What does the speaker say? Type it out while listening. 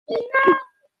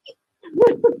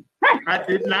I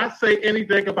did not say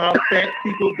anything about fat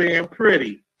people being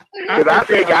pretty. Because I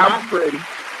think I'm pretty.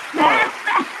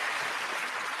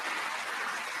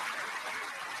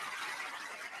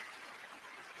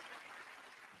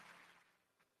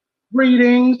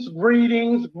 Greetings,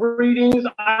 greetings, greetings.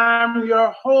 I'm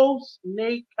your host,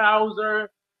 Nate Kauser,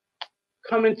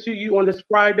 coming to you on this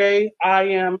Friday. I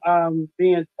am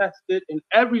being tested in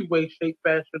every way, shape,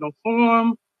 fashion, or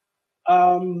form.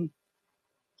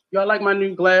 Y'all like my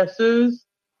new glasses?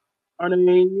 Are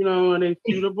they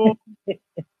suitable?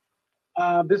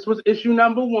 This was issue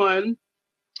number 1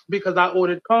 because I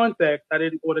ordered contacts. I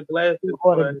didn't order glasses.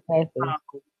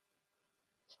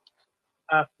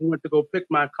 I went to go pick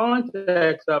my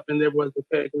contacts up, and there was a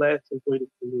pair of glasses waiting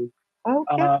for me.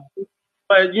 Okay.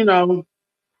 But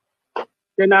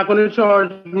they're not going to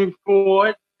charge me for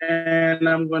it, and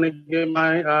I'm going to get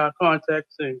my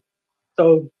contacts in.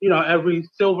 So every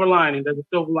silver lining, there's a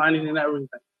silver lining in everything.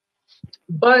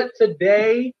 But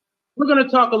today we're going to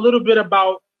talk a little bit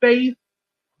about faith,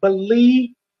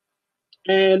 belief,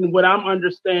 and what I'm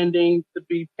understanding to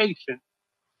be patience.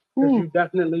 Because you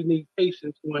definitely need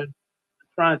patience when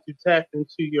trying to tap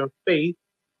into your faith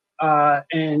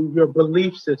and your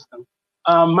belief system.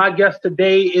 My guest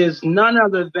today is none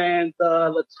other than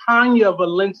the Latanya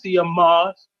Valencia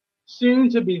Moss, soon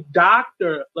to be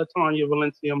Dr. Latanya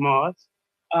Valencia Moss.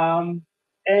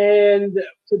 And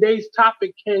today's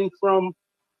topic came from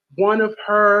one of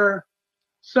her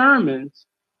sermons.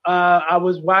 I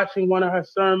was watching one of her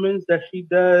sermons that she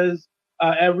does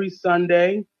every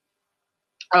Sunday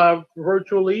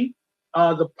virtually.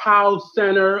 The Powell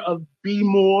Center of Be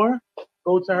More.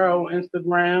 Go to her on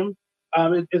Instagram.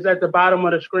 It's at the bottom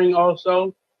of the screen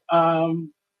also.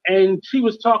 And she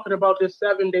was talking about this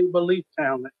 7-day belief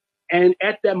challenge. And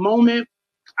at that moment,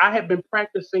 I had been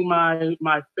practicing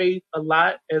my faith a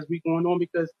lot as we going on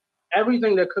because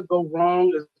everything that could go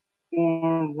wrong is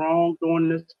going wrong during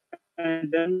this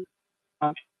pandemic.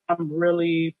 I'm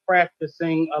really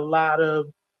practicing a lot of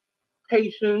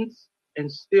patience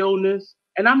and stillness.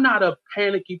 And I'm not a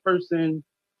panicky person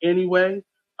anyway,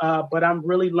 but I'm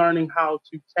really learning how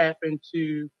to tap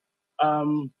into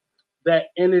that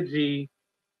energy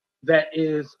that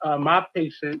is my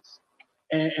patience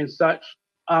and such.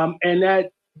 And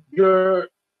that your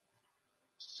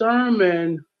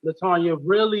sermon, Latanya,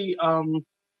 really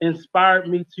inspired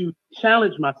me to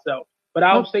challenge myself. But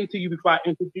I'll say to you before I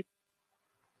introduce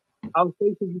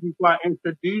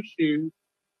you,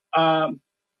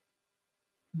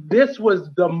 this was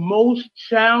the most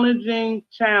challenging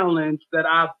challenge that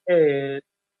I've had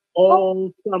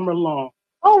all summer long.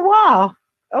 Oh, wow.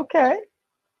 Okay.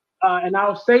 And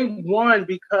I'll say one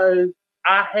because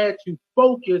I had to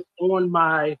focus on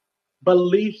my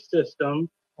belief system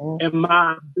and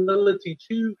my ability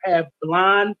to have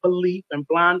blind belief and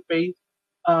blind faith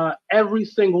every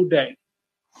single day.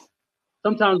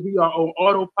 Sometimes we are on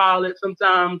autopilot.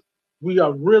 Sometimes we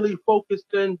are really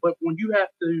focused in, but when you have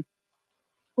to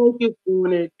focus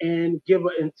on it and give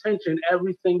an intention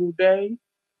every single day,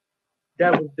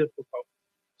 that was difficult.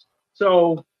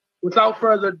 So without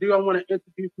further ado, I want to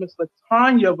introduce Miss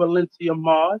Latanya Valencia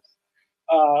Moss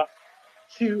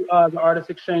to the Artist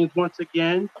Exchange once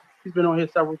again. She's been on here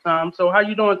several times. So how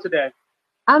you doing today?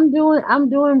 I'm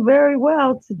doing very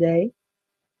well today.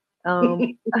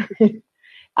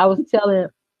 I was telling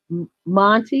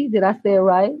Monty, did I say it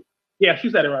right? Yeah, she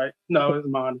said it right. No, it's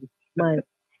Monty. Monty.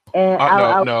 And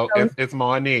it's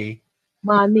Monty.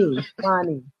 Monty.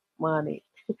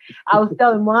 I was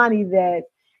telling Monty that,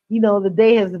 the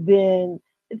day it's been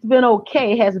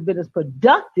okay. It hasn't been as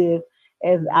productive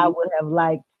as I would have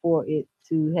liked for it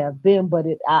to have been, but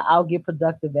I'll get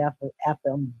productive after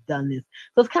I'm done this.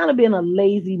 So it's kind of been a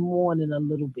lazy morning a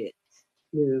little bit.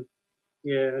 Yeah.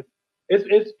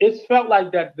 It's felt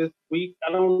like that this week.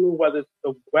 I don't know whether it's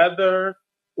the weather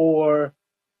or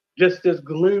just this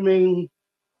glooming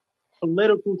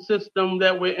political system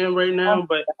that we're in right now,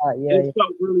 but it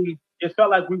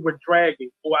felt like we were dragging,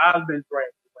 or I've been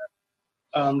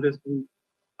dragging this week.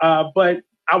 But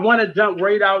I want to jump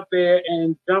right out there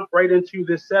and jump right into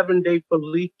this 7-day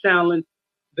belief challenge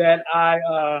that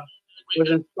I was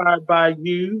inspired by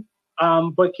you.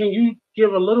 But can you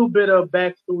give a little bit of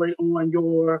backstory on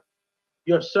your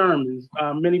sermons?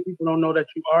 Many people don't know that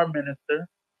you are a minister.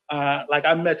 Like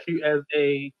I met you as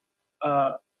a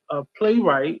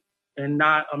playwright and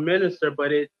not a minister,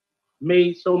 but it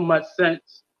made so much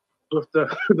sense with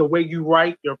the way you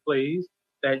write your plays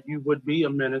that you would be a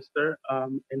minister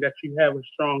and that you have a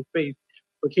strong faith.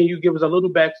 But can you give us a little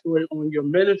backstory on your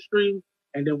ministry,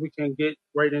 and then we can get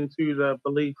right into the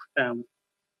belief family?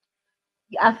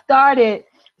 I started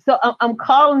So I'm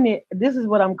calling it. This is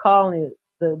what I'm calling it.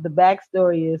 The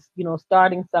backstory is,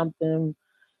 starting something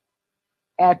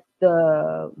at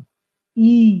the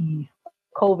eve of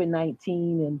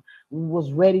COVID-19 and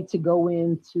was ready to go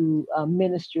into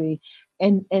ministry,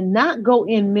 and not go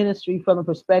in ministry from the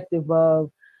perspective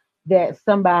of that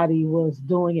somebody was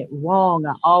doing it wrong.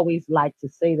 I always like to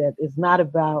say that it's not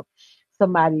about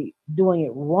somebody doing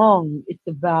it wrong. It's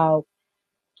about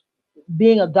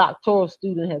being a doctoral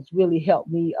student has really helped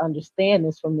me understand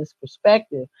this from this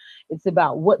perspective. It's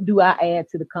about what do I add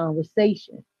to the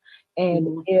conversation?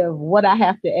 And if what I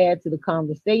have to add to the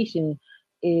conversation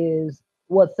is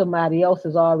what somebody else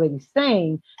is already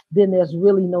saying, then there's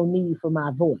really no need for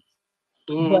my voice.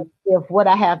 But if what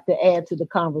I have to add to the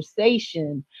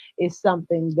conversation is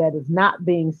something that is not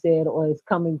being said or is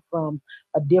coming from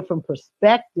a different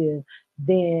perspective,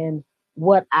 then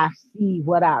what I see,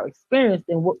 what I experienced,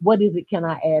 and what is it can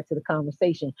I add to the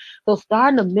conversation? So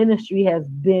starting a ministry has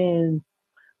been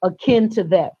akin to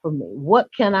that for me. What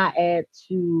can I add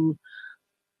to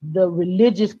the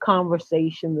religious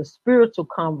conversation, the spiritual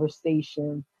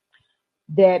conversation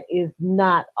that is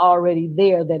not already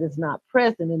there, that is not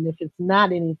present? And if it's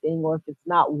not anything, or if it's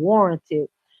not warranted,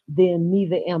 then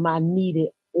neither am I needed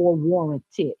or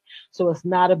warranted. So it's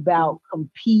not about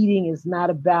competing. It's not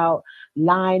about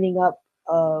lining up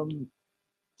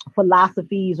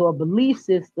philosophies or belief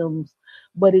systems,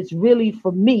 but it's really,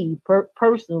 for me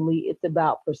personally, it's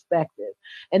about perspective.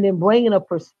 And then bringing a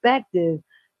perspective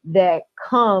that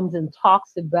comes and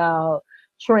talks about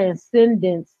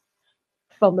transcendence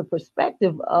from the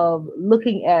perspective of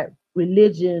looking at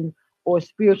religion or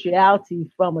spirituality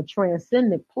from a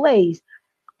transcendent place,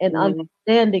 and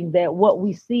understanding that what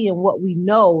we see and what we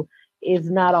know is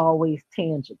not always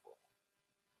tangible.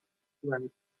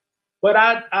 Right. But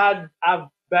I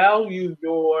value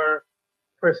your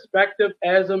perspective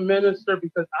as a minister,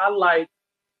 because I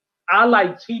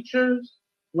like teachers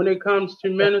when it comes to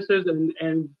ministers,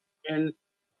 and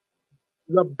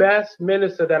the best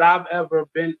minister that I've ever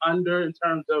been under in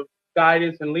terms of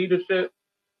guidance and leadership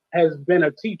has been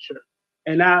a teacher.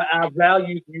 And I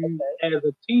value you as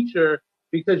a teacher,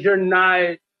 because you're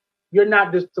not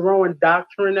just throwing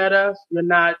doctrine at us. You're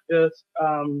not just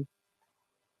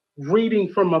reading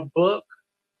from a book,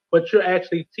 but you're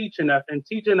actually teaching us, and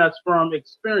teaching us from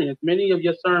experience. Many of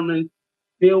your sermons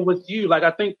deal with you. Like,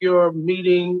 I think you're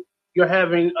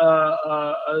having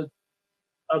a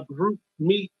group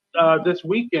meet this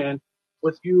weekend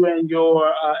with you and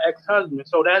your ex-husband.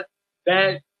 So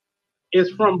that is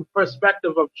from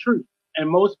perspective of truth, and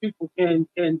most people can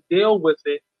deal with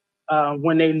it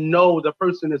when they know the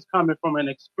person is coming from an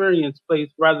experience place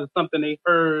rather than something they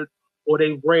heard or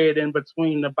they read in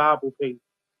between the Bible pages.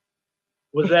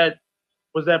 Was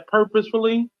that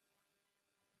purposefully?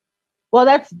 Well,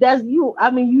 that's you.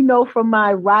 I mean, from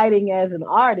my writing as an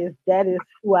artist, that is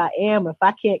who I am. If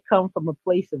I can't come from a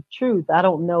place of truth, I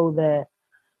don't know that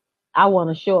I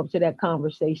want to show up to that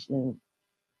conversation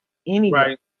anyway.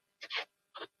 Right.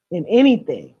 In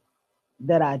anything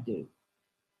that I do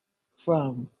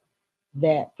from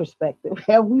that perspective.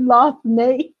 Have we lost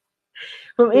Nate?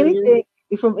 From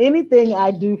anything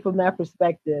I do from that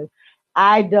perspective,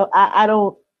 I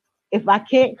don't. If I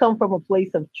can't come from a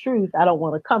place of truth, I don't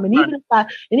want to come. And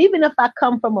even if I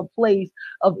come from a place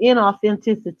of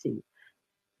inauthenticity,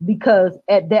 because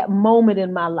at that moment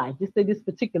in my life, just say this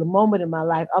particular moment in my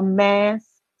life, I'm masked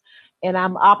and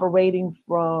I'm operating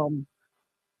from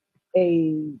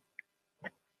a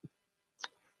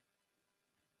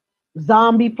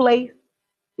zombie place.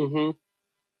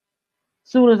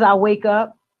 Soon as I wake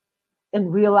up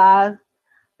and realize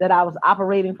that I was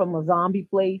operating from a zombie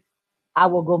place, I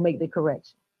will go make the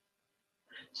correction.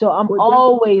 So I'm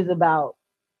always about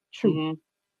truth.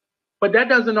 But that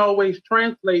doesn't always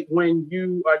translate when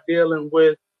you are dealing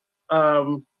with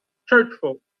church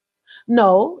folk.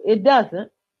 No, it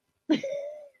doesn't.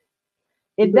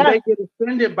 It doesn't. They get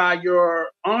offended by your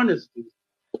honesty.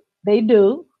 They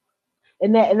do.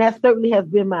 And that certainly has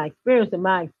been my experience. And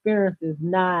my experience is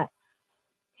not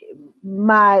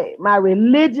my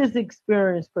religious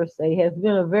experience per se has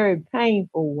been a very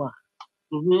painful one.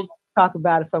 Talk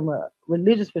about it from a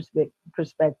religious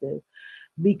perspective,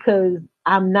 because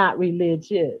I'm not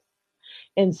religious.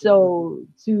 And so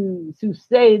to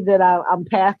say that I'm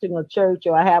pastoring a church,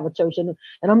 or I have a church, and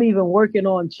I'm even working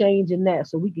on changing that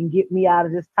so we can get me out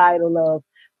of this title of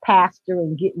pastor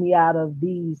and get me out of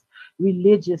these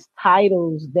religious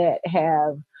titles that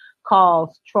have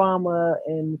caused trauma,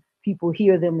 and people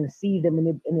hear them and see them, and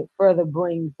it further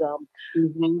brings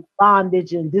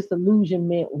bondage and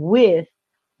disillusionment with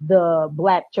the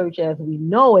Black church as we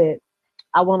know it.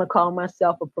 I want to call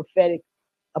myself a prophetic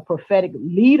a prophetic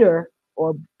leader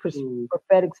or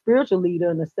prophetic spiritual leader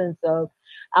in the sense of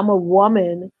I'm a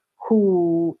woman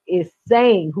who's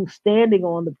standing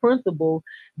on the principle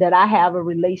that I have a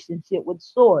relationship with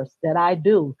Source, that I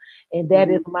do. And that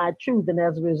is my truth. And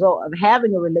as a result of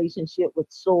having a relationship with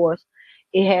Source,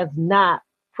 it has not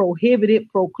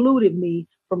precluded me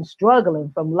from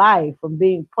struggling, from life, from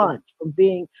being punched, from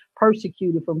being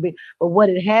persecuted, but what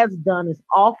it has done is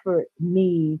offered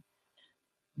me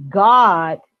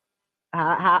God,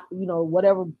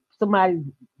 whatever somebody's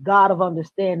God of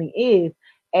understanding is,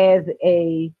 as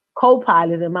a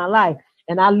co-pilot in my life.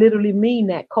 And I literally mean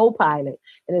that, co-pilot.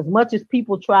 And as much as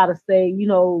people try to say,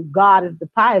 God is the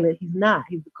pilot, he's not.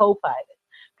 He's the co-pilot.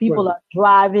 People are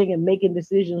driving and making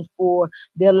decisions for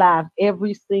their lives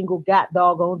every single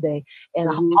doggone day. And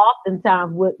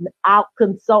oftentimes without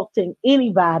consulting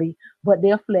anybody but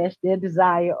their flesh, their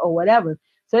desire, or whatever.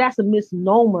 So that's a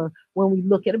misnomer when we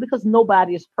look at it, because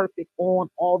nobody is perfect on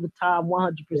all the time,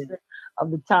 100% of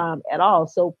the time at all.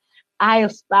 So I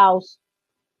espouse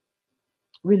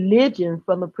religion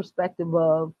from the perspective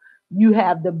of you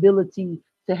have the ability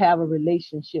to have a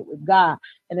relationship with God.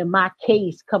 And in my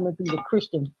case, coming through the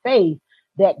Christian faith,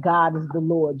 that God is the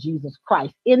Lord Jesus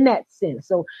Christ in that sense.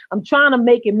 So I'm trying to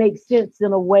make it make sense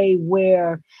in a way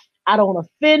where I don't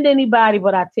offend anybody,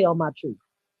 but I tell my truth.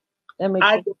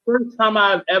 The first time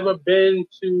I've ever been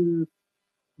to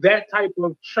that type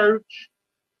of church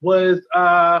was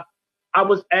I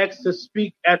was asked to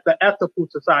speak at the Ethical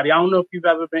Society. I don't know if you've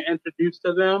ever been introduced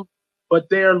to them, but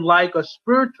they're like a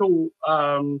spiritual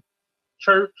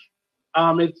church.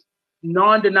 It's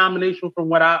non-denominational from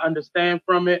what I understand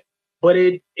from it, but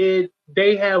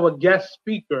they have a guest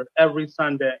speaker every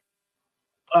Sunday,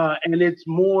 and it's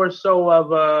more so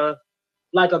of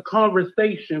like a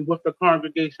conversation with the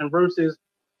congregation versus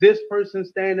this person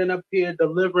standing up here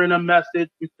delivering a message.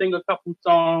 You sing a couple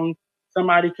songs,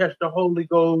 somebody catch the Holy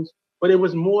Ghost, but it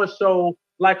was more so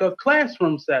like a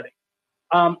classroom setting.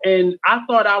 And I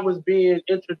thought I was being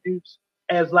introduced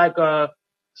as like a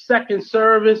second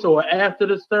service or after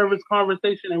the service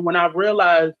conversation. And when I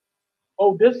realized,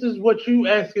 oh, this is what you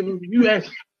asking.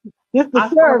 It's the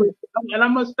service. And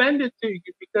I'm going to send it to you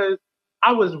because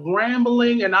I was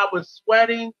rambling and I was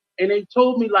sweating, and they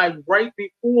told me like right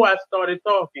before I started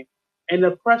talking, and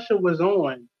the pressure was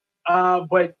on.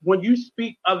 But when you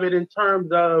speak of it in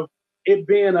terms of it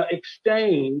being an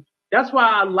exchange, that's why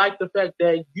I like the fact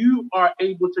that you are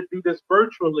able to do this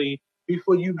virtually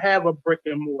before you have a brick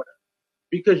and mortar,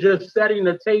 because you're setting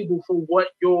the table for what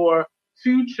your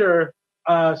future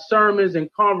sermons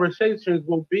and conversations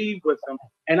will be with them.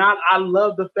 And I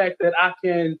love the fact that I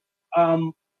can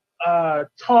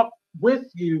talk with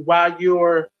you while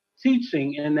you're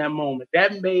teaching in that moment.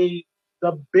 That made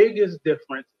the biggest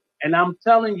difference. And I'm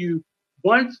telling you,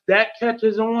 once that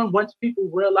catches on, once people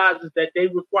realizes that they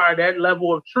require that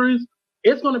level of truth,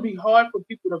 it's going to be hard for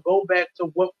people to go back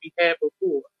to what we had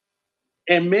before.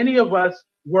 And many of us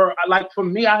were, like for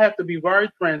me, I have to be very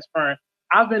transparent.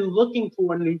 I've been looking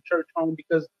for a new church home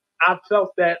because I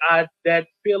felt that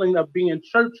feeling of being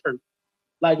church hurt.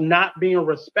 Like not being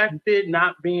respected,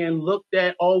 not being looked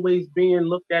at, always being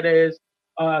looked at as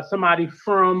somebody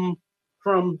from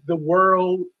the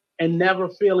world and never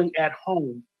feeling at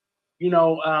home.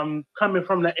 Coming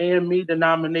from the AME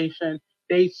denomination,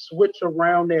 they switch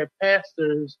around their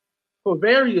pastors for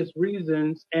various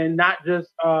reasons, and not just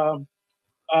for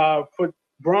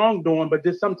wrongdoing, but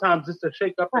just sometimes just to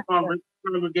shake up the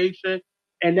congregation.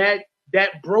 And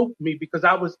that broke me because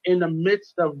I was in the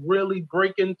midst of really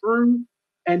breaking through.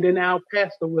 And then our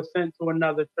pastor was sent to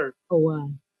another church. Oh, wow.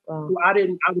 So I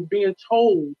was being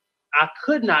told I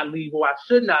could not leave or I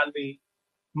should not leave.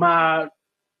 My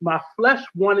flesh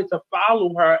wanted to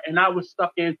follow her, and I was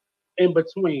stuck in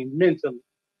between mentally.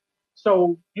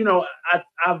 So,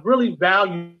 I really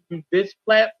value this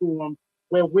platform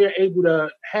where we're able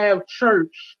to have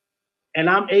church, and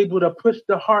I'm able to push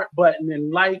the heart button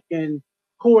and like and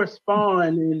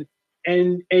correspond,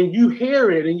 and you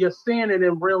hear it and you're seeing it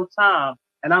in real time.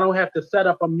 And I don't have to set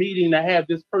up a meeting to have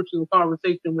this personal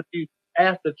conversation with you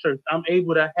after church. I'm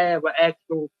able to have an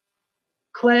actual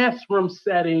classroom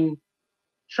setting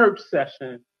church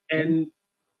session. And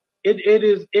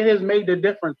it has made the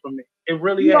difference for me. It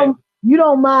really has. You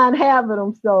don't mind having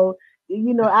them, so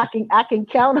I can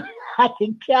count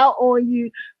on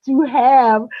you to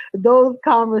have those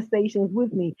conversations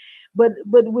with me. But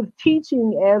with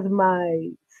teaching as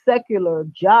my secular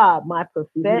job, my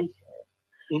profession,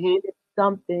 it's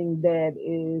something that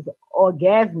is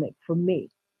orgasmic for me.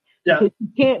 Yeah. Because you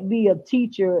can't be a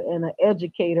teacher and an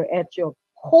educator at your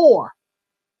core.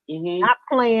 Not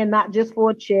playing, not just for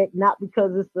a check, not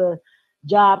because it's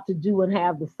job to do and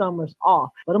have the summers off.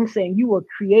 But I'm saying you were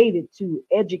created to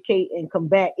educate and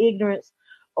combat ignorance,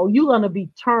 or you're going to be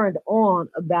turned on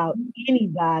about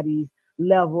anybody's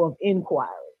level of inquiry,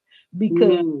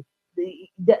 because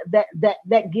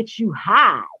that gets you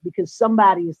high, because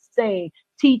somebody is saying,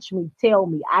 teach me, tell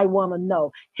me, I want to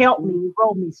know, help me,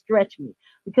 grow me, stretch me,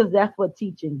 because that's what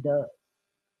teaching does.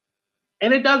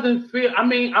 And it doesn't feel, I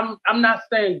mean, I'm not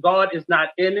saying God is not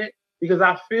in it, because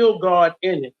I feel God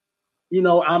in it. You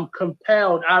know, I'm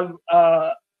compelled. I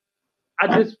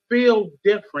just feel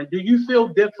different. Do you feel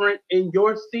different in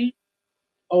your seat?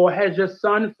 Or has your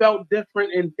son felt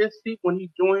different in his seat when he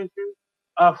joined you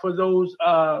for those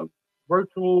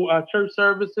virtual church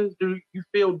services? Do you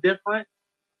feel different?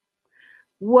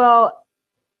 Well,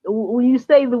 when you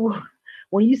say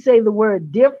the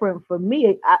word different, for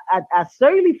me, I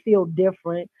certainly feel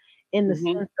different in the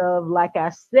sense of, like I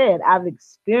said, I've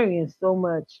experienced so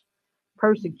much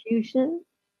persecution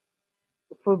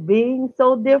for being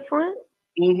so different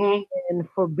and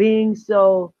for being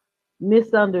so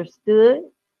misunderstood.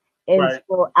 And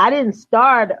so I didn't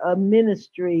start a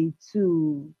ministry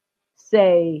to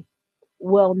say,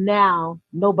 well, now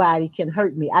nobody can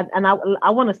hurt me.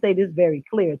 I want to say this very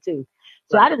clear too.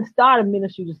 So I didn't start a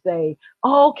ministry to say,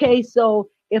 oh, okay, so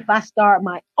if I start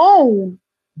my own,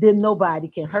 then nobody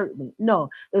can hurt me. No,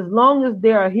 as long as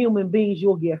there are human beings,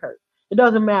 you'll get hurt. It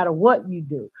doesn't matter what you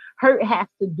do. Hurt has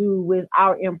to do with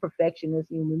our imperfection as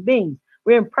human beings.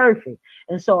 We're imperfect.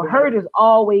 And so hurt is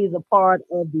always a part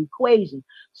of the equation.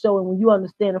 So when you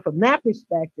understand it from that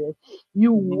perspective,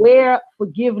 you wear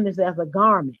forgiveness as a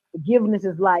garment. Forgiveness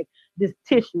is like this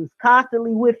tissue. It's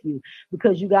constantly with you,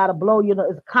 because you got to blow,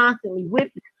 it's constantly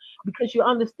with you, because you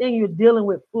understand you're dealing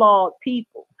with flawed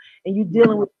people, and you're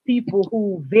dealing with people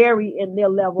who vary in their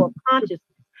level of consciousness.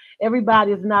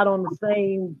 Everybody is not on the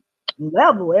same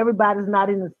level. Everybody's not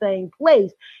in the same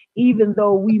place, even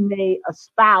though we may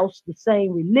espouse the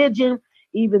same religion,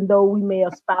 even though we may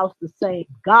espouse the same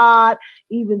God,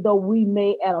 even though we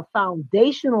may at a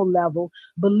foundational level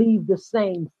believe the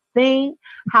same thing.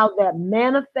 How that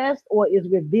manifests or is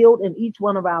revealed in each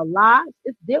one of our lives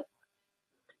is different.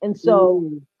 And so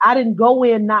I didn't go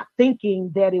in not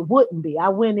thinking that it wouldn't be. I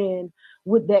went in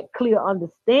with that clear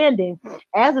understanding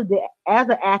as an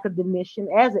academician,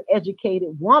 as an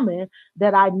educated woman,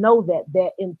 that I know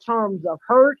that in terms of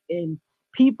hurt and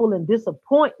people and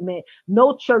disappointment,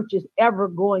 no church is ever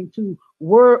going to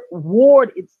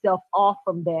ward itself off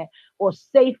from that or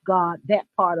safeguard that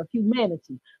part of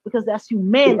humanity, because that's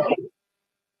humanity.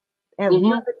 It has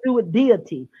nothing to do with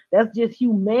deity. That's just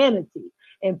humanity.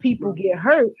 And people get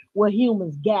hurt where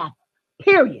humans gather.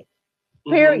 Period.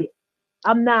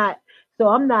 I'm not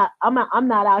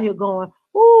out here going,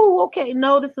 ooh, okay,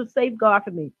 no, this is a safeguard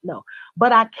for me. No.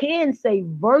 But I can say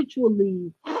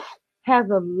virtually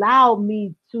has allowed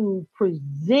me to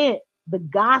present the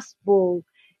gospel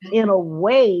in a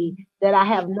way that I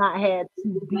have not had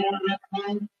to be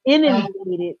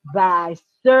inundated by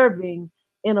serving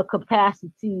in a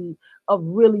capacity of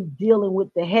really dealing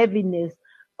with the heaviness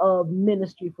of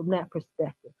ministry from that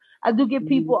perspective. I do get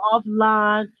people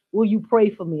offline, will you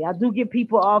pray for me? I do get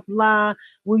people offline,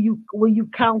 will you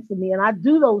counsel me? And I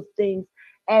do those things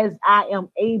as I am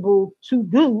able to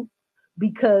do,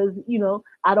 because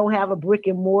I don't have a brick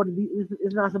and mortar.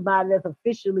 It's not somebody that's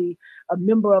officially a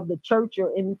member of the church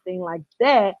or anything like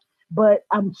that, but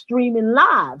I'm streaming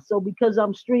live. So because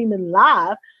I'm streaming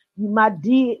live, my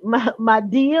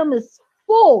DM is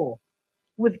full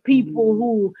with people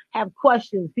who have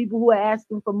questions, people who are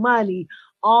asking for money,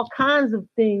 all kinds of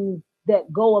things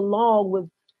that go along with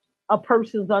a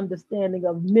person's understanding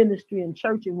of ministry and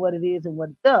church and what it is and what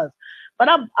it does. But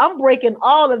I'm breaking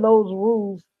all of those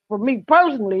rules for me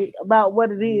personally about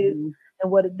what it is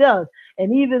and what it does.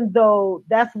 And even though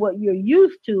that's what you're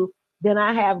used to, then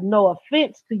I have no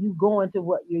offense to you going to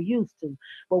what you're used to.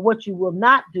 But what you will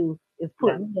not do is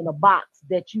put me in a box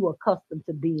that you are accustomed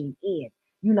to being in.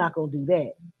 You're not going to do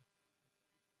that.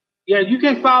 Yeah, you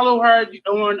can follow her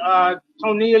on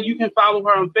Tonia. You can follow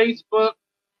her on Facebook,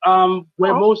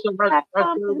 where most of her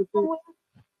services.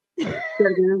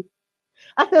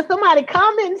 I said somebody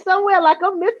commenting somewhere like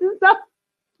I'm missing something.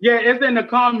 Yeah, it's in the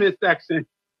comment section.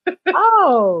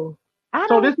 Oh.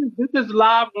 So this is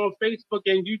live on Facebook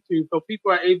and YouTube, so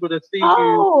people are able to see you.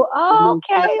 Oh,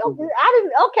 okay.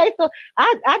 So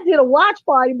I did a watch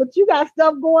party, but you got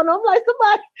stuff going on. I'm like,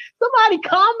 somebody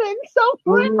commenting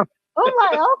somewhere. I'm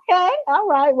like, okay, all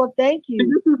right. Well, thank you.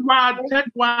 And this is why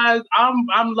tech-wise,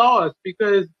 I'm lost,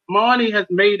 because Marnie has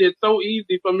made it so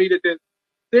easy for me to just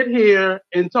sit here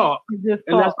and talk. And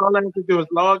that's all I have to do is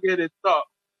log in and talk.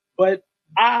 But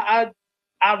I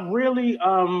really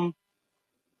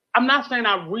I'm not saying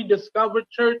I rediscovered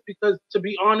church because, to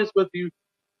be honest with you,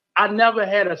 I never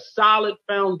had a solid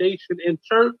foundation in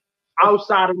church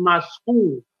outside of my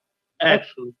school,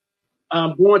 actually.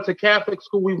 Going to Catholic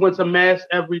school, we went to Mass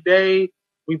every day.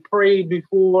 We prayed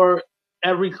before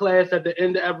every class, at the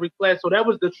end of every class. So that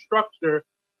was the structure.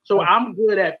 So I'm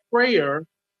good at prayer,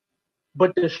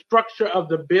 but the structure of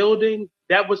the building,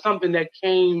 that was something that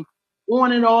came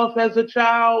on and off as a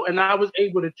child, and I was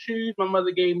able to choose. My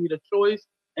mother gave me the choice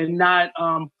and not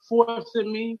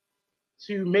forcing me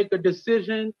to make a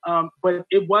decision. But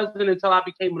it wasn't until I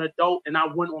became an adult and I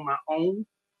went on my own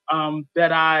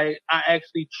that I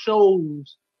actually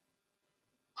chose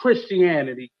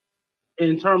Christianity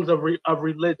in terms of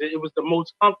religion. It was the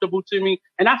most comfortable to me,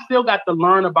 and I still got to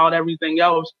learn about everything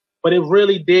else, but it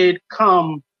really did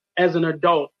come as an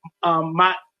adult.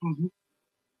 My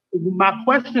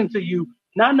question to you,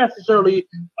 not necessarily,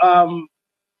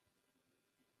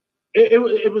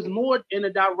 it was more in the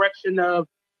direction of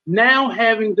now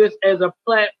having this as a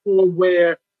platform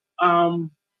where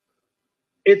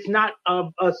it's not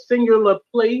a singular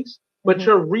place, but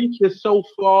your reach is so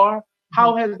far.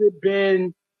 How has it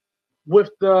been with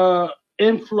the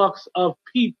influx of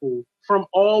people from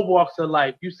all walks of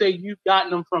life? You say you've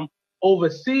gotten them from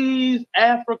overseas,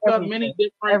 Africa, many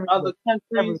different other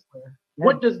countries.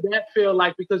 What does that feel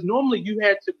like? Because normally you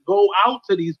had to go out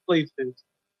to these places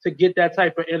to get that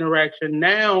type of interaction.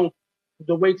 Now,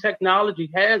 the way technology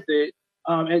has it,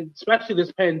 and especially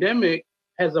this pandemic,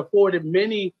 has afforded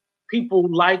many people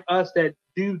like us that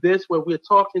do this, where we're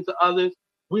talking to others.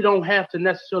 We don't have to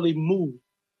necessarily move.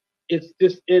 It's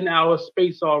just in our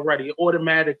space already. It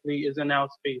automatically is in our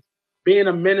space. Being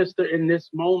a minister in this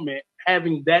moment,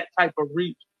 having that type of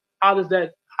reach, how has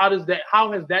that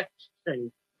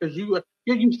changed? Because you're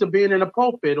used to being in a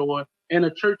pulpit or in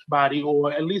a church body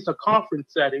or at least a conference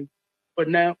setting, but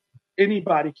now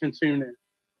anybody can tune in.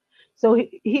 So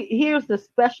here's the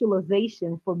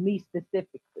specialization for me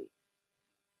specifically.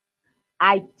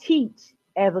 I teach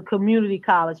as a community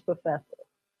college professor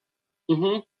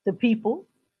to people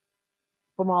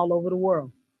from all over the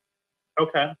world.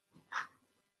 Okay.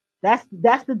 That's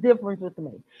the difference with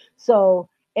me. So,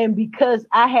 and because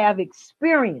I have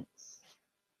experience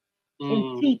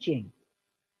in teaching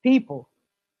people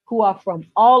who are from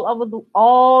all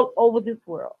over this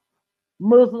world,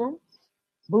 Muslims,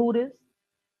 Buddhists,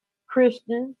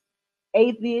 Christians,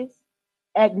 atheists,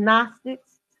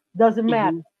 agnostics, doesn't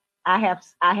matter. I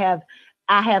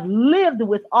have lived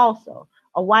with also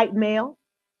a white male,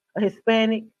 a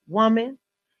Hispanic woman,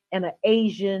 and an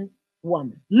Asian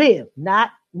woman. Live,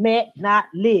 not met, not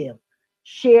live.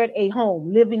 Shared a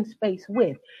home, living space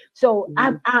with. So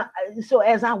so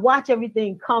as I watch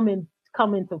everything come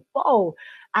into fold,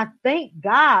 I thank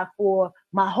God for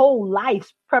my whole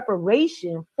life's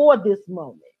preparation for this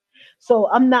moment. So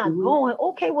I'm not going,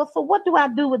 okay, well, so what do I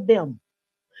do with them?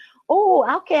 Oh,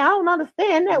 okay, I don't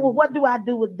understand that. Well, what do I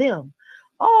do with them?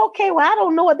 Oh, okay, well, I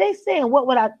don't know what they're saying.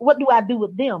 What do I do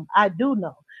with them? I do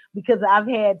know, because I've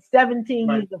had 17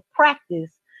 years of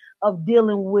practice of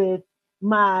dealing with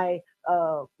my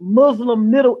Muslim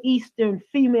Middle Eastern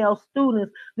female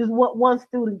students. There's one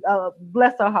student,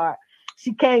 bless her heart,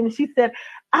 she came and she said,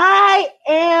 I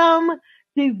am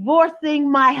divorcing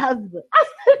my husband.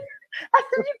 I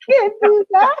said, you can't do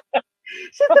that.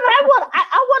 She said,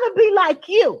 I want to be like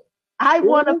you. I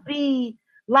want to be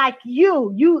like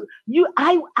you.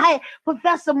 I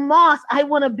Professor Moss, I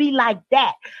want to be like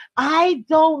that. I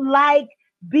don't like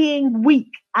being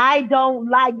weak. I don't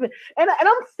like, and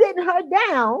I'm sitting her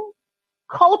down,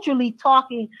 culturally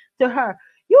talking to her.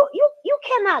 You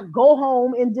cannot go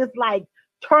home and just like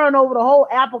turn over the whole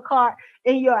apple cart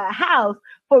in your house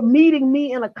for meeting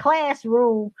me in a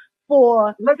classroom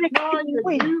for 16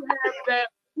 weeks. You have that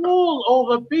pull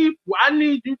over people. I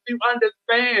need you to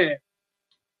understand.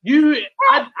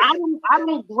 I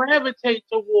don't gravitate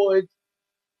towards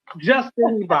just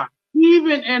anybody,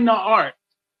 even in the art.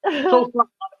 So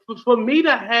for me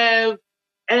to have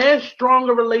as strong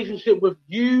a relationship with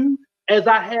you as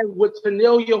I have with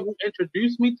Tanelia, who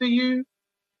introduced me to you,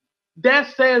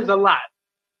 that says a lot.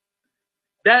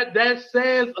 That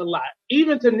says a lot.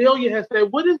 Even Tanelia has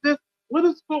said, "What is this? What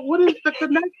is the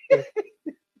connection?"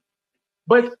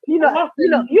 But you know.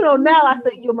 Now I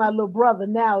think you're my little brother.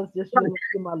 Now it's just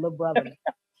you're my little brother.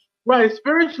 Right.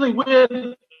 Spiritually,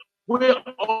 we're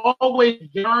always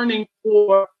yearning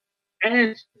for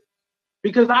answers,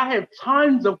 because I have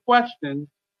tons of questions,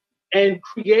 and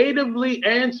creatively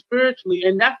and spiritually,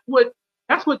 and that's what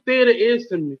theater is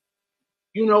to me.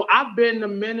 You know, I've been the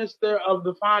minister of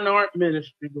the fine art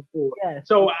ministry before,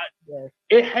 so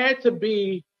it had to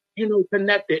be,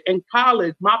 connected. In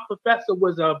college, my professor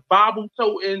was a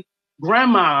Bible-toting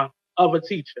grandma of a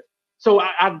teacher. So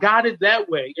I got it that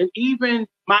way. And even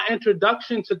my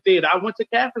introduction to theater, I went to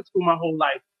Catholic school my whole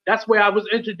life. That's where I was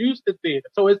introduced to theater.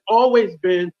 So it's always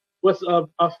been was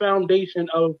a foundation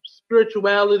of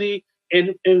spirituality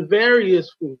in various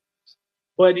forms.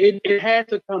 But it had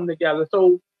to come together.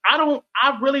 So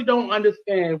I really don't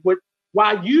understand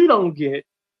why you don't get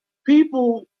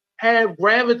people have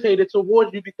gravitated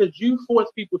towards you because you force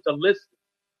people to listen.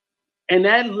 And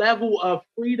that level of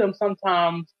freedom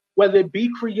sometimes, whether it be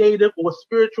creative or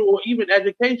spiritual or even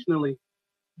educationally,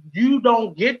 you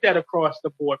don't get that across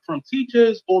the board from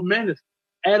teachers or ministers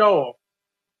at all.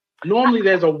 Normally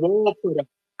there's a wall put up.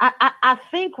 I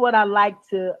think what I like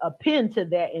to append to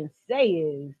that and say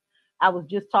is, I was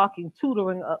just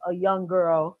tutoring a young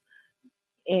girl,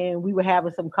 and we were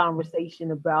having some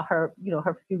conversation about her,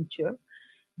 her future.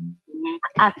 Mm-hmm.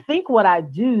 I think what I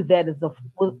do that is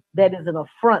an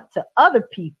affront to other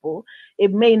people.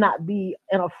 It may not be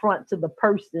an affront to the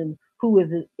person who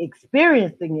is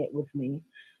experiencing it with me.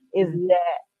 Is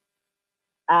that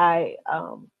I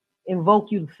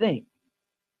invoke you to think.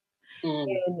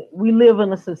 And we live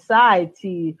in a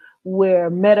society where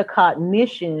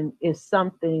metacognition is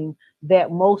something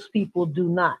that most people do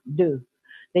not do.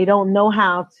 They don't know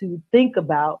how to think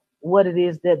about what it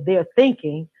is that they're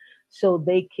thinking so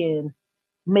they can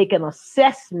make an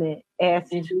assessment as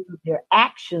to their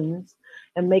actions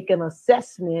and make an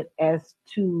assessment as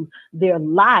to their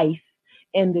life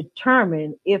and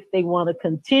determine if they want to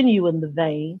continue in the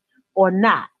vein or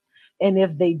not. And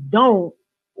if they don't,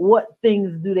 what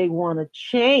things do they want to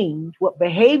change? What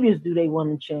behaviors do they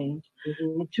want to change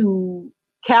to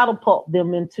catapult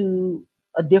them into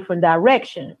a different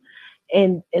direction?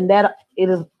 And that it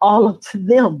is all up to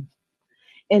them.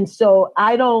 And so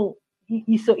I don't.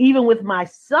 So even with my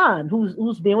son,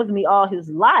 who's been with me all his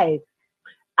life,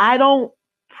 I don't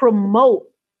promote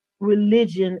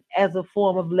religion as a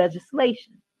form of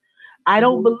legislation. I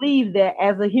don't believe that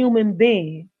as a human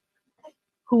being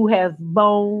who has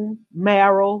bone,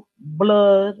 marrow,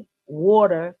 blood,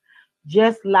 water,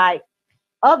 just like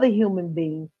other human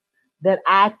beings, that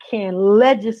I can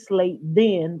legislate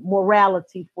then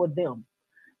morality for them.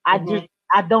 I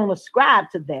don't ascribe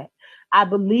to that. I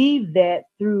believe that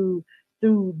through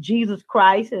Jesus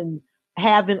Christ and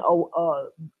having a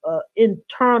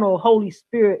internal Holy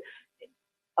Spirit,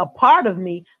 a part of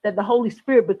me, that the Holy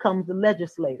Spirit becomes the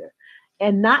legislator,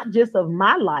 and not just of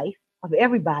my life, of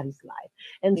everybody's life.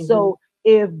 And so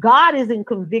if God isn't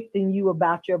convicting you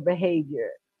about your behavior,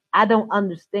 I don't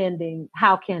understanding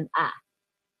how can I?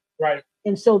 Right.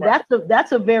 And so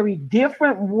that's a very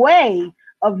different way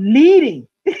of leading.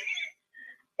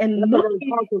 And that's a very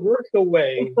controversial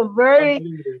way.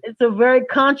 It's a very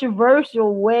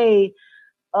controversial way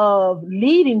of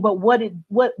leading, but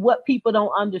what people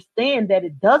don't understand that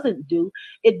it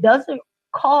doesn't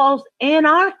cause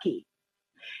anarchy.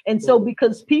 And so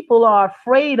because people are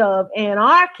afraid of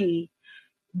anarchy,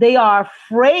 they are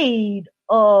afraid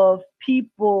of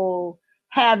people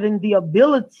having the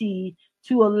ability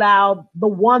to allow the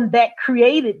one that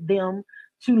created them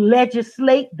to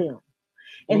legislate them.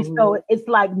 And so it's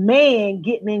like man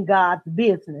getting in God's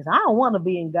business. I don't want to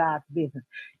be in God's business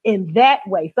in that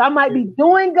way. So I might be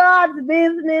doing God's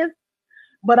business,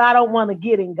 but I don't want to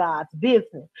get in God's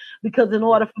business, because in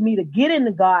order for me to get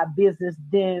into God's business,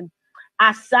 then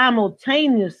I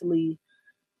simultaneously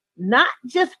not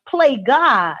just play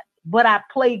God, but I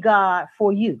play God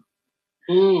for you.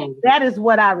 That is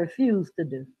what I refuse to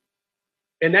do.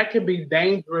 And that can be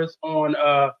dangerous on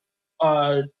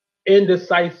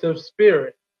indecisive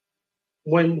spirit.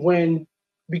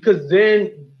 Because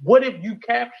then what if you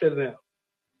capture them?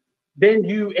 Then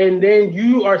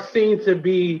you are seen to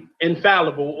be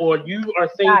infallible, or you are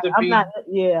seen to be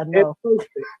perfect.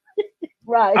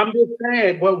 Right. I'm just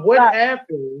saying, but what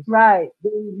happens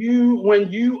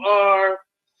when you are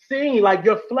seen, like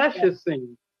your flesh is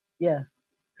seen? Yeah.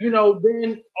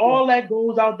 Then all that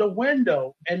goes out the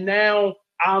window, and now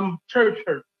I'm church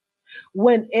hurt.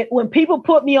 When people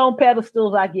put me on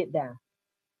pedestals, I get down.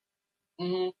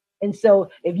 And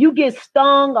so if you get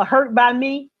stung or hurt by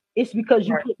me, it's because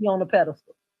you put me on a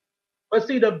pedestal. But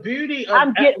see, the beauty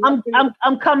of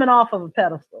I'm coming off of a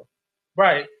pedestal.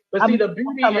 Right. But see, the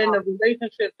beauty in the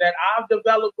relationship that I've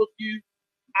developed with you,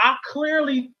 I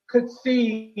clearly could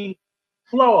see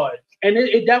flaws, and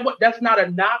that's not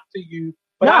a knock to you.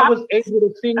 But I was able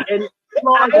to see and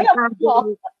flaws in terms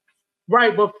of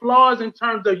but flaws in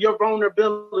terms of your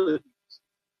vulnerabilities.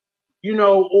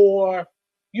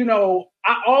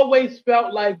 I always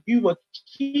felt like you were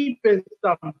keeping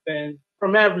something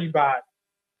from everybody.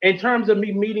 in terms of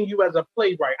me meeting you as a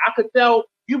playwright. I could tell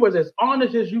you was as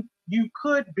honest as you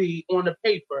could be on the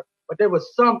paper, but there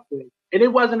was something. And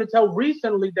it wasn't until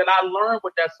recently that I learned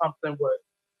what that something was.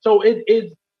 So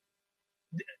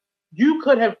you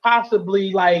could have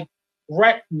possibly like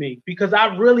wrecked me because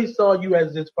I really saw you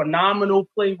as this phenomenal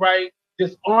playwright,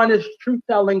 this honest,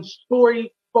 truth-telling,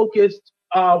 story-focused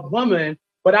woman.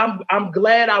 But I'm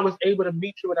glad I was able to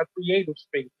meet you in a creative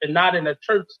space and not in a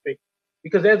church space,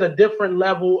 because there's a different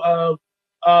level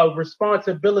of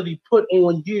responsibility put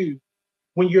on you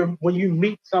when you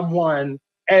meet someone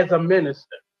as a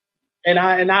minister. And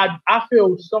I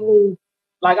feel so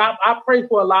like I pray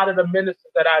for a lot of the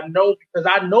ministers that I know, because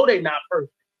I know they're not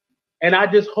perfect. And I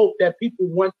just hope that people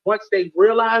once they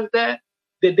realize that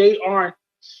they aren't,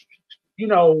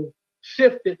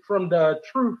 shifted from the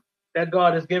truth that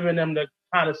God has given them to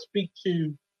kind of speak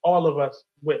to all of us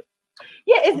with.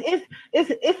 Yeah,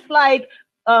 it's like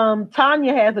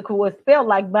Tanya has a question. Spelled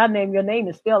like my name, your name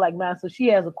is spelled like mine. So she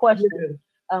has a question.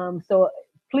 Yeah. So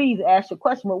please ask your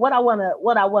question. But what I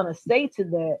wanna say to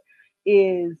that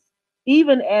is,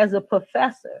 even as a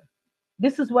professor,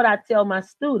 this is what I tell my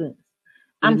students.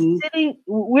 I'm sitting,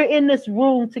 we're in this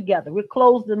room together. We're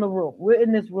closed in the room. We're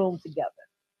in this room together.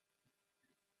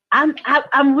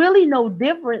 I'm really no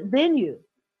different than you.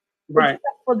 Right.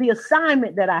 Except for the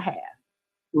assignment that I have.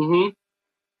 Mm-hmm.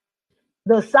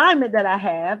 The assignment that I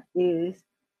have is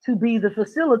to be the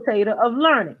facilitator of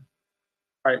learning.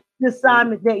 Right. The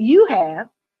assignment that you have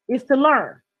is to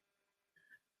learn.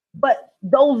 But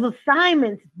those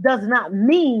assignments does not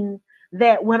mean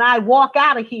that when I walk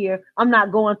out of here, I'm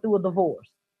not going through a divorce.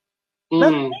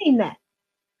 Doesn't mean that.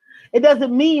 It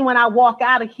doesn't mean when I walk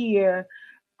out of here,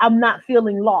 I'm not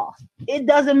feeling lost. It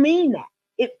doesn't mean that.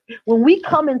 When we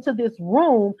come into this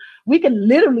room, we can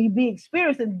literally be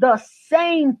experiencing the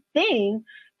same thing.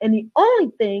 And the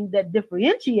only thing that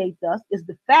differentiates us is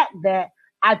the fact that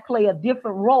I play a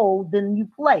different role than you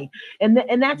play. And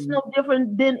that's no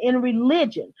different than in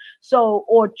religion. So,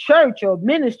 or church or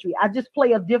ministry, I just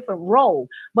play a different role.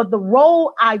 But the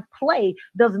role I play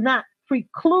does not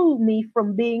preclude me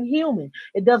from being human.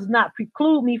 It does not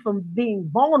preclude me from being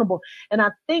vulnerable. And I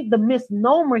think the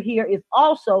misnomer here is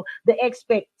also the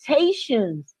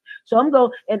expectations. So I'm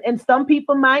going, and some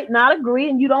people might not agree,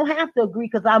 and you don't have to agree,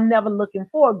 because I'm never looking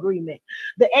for agreement.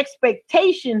 The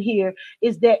expectation here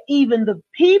is that even the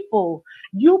people,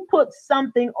 you put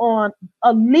something on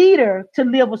a leader to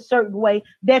live a certain way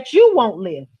that you won't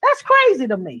live. That's crazy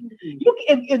to me.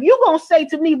 If you're going to say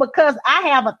to me, because I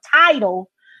have a title,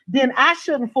 then I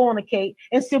shouldn't fornicate,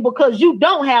 and say because you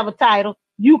don't have a title,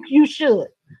 you should.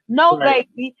 No, right.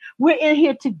 Baby, we're in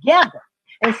here together.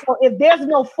 And so if there's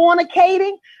no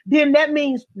fornicating, then that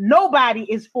means nobody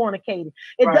is fornicating.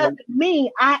 It right. Doesn't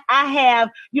mean I have,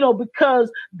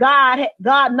 because God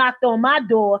knocked on my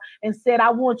door and said, I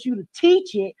want you to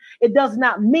teach it. It does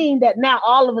not mean that now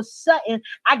all of a sudden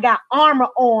I got armor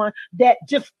on that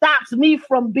just stops me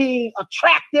from being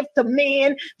attractive to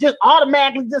men, just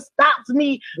automatically just stops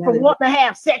me from wanting to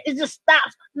have sex. It just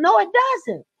stops. No, it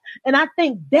doesn't. And I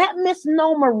think that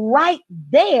misnomer right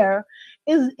there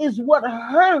is what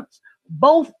hurts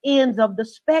both ends of the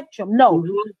spectrum. No,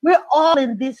 we're all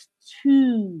in this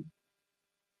together.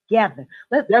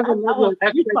 There's another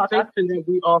expectation that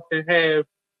we often have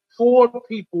for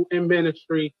people in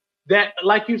ministry that,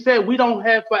 like you said, we don't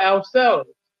have for ourselves.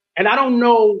 And I don't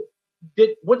know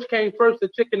which came first, the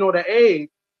chicken or the egg,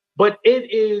 but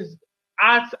it is.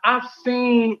 I've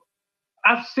seen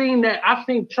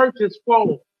churches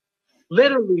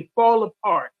literally fall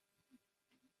apart,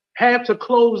 have to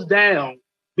close down,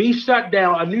 be shut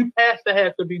down. A new pastor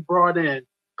has to be brought in.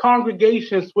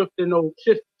 Congregations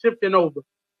shifting over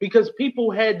because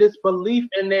people had this belief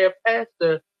in their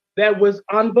pastor that was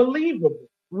unbelievable.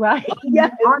 Right.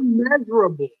 Yeah.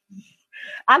 Unmeasurable.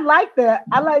 I like that.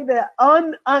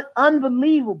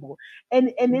 Unbelievable.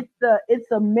 And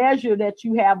it's a measure that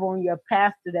you have on your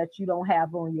pastor that you don't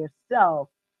have on yourself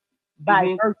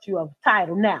by virtue of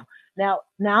title. Now,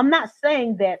 I'm not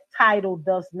saying that title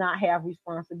does not have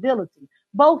responsibility.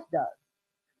 Both does.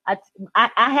 I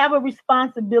have a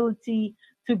responsibility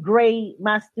to grade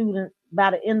my students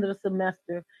by the end of the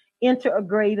semester, enter a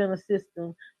grade in a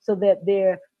system so that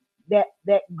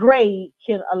that grade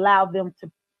can allow them to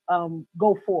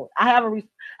go forward. I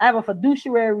have a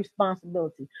fiduciary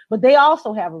responsibility, but they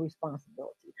also have a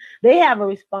responsibility. They have a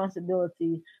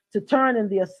responsibility to turn in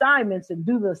the assignments and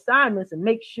do the assignments and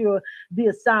make sure the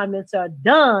assignments are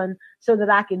done so that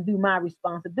I can do my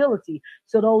responsibility.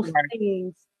 So those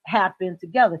things happen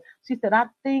together. She said, I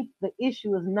think the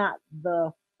issue is not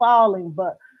the falling,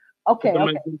 but Okay.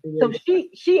 So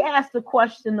she asked the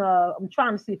question of, I'm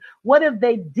trying to see, what if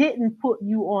they didn't put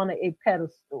you on a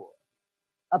pedestal?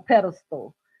 A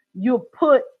pedestal. You're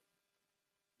put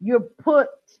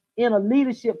in a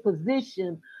leadership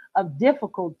position of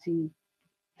difficulty.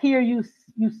 Here you've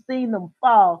seen them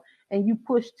fall, and you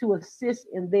push to assist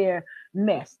in their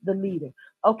mess, the leader.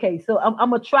 Okay, so I'm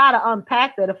gonna try to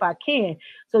unpack that if I can.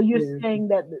 So you're saying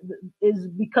that is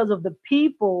because of the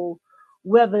people,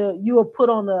 whether you are put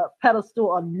on a pedestal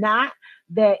or not,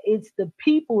 that it's the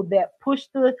people that push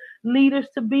the leaders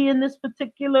to be in this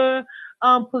particular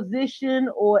position,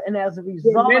 and as a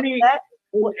result of that.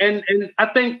 And I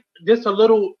think just a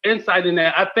little insight in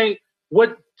that. I think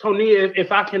what Tonia,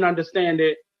 if I can understand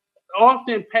it,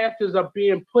 often pastors are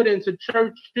being put into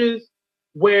churches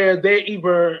where they're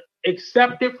either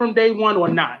accepted from day one or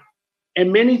not.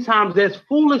 And many times there's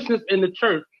foolishness in the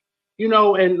church,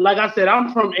 and like I said,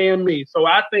 I'm from AME, so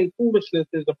I think foolishness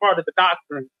is a part of the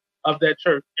doctrine of that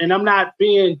church. And I'm not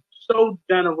being so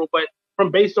general, but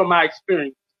based on my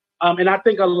experience. And I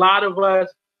think a lot of us,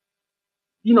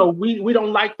 we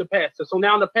don't like the pastor. So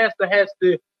now the pastor has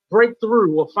to break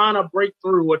through or find a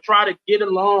breakthrough or try to get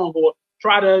along or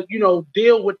try to,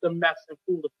 deal with the mess and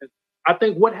foolishness. I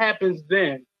think what happens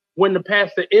then when the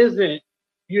pastor isn't,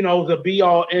 the be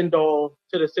all end all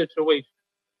to the situation.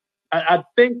 I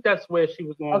think that's where she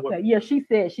was going with. Okay, yeah, she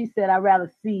said, I'd rather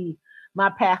see my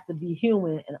pastor be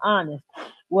human and honest.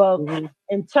 Well,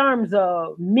 in terms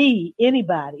of me,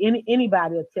 anybody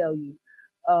will tell you,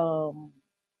 for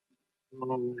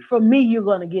me, you're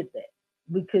going to get that,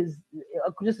 because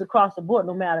just across the board,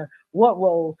 no matter what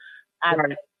role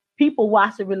people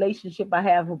watch the relationship I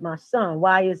have with my son.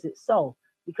 Why is it so?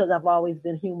 Because I've always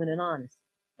been human and honest.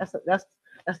 That's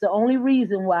the only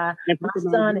reason why my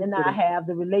son and I have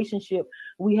the relationship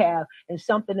we have,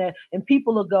 and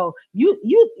people will go, you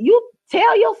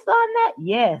tell your son that?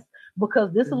 Yes,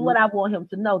 because this is what I want him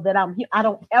to know, that I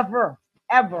don't ever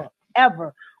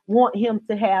want him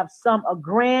to have some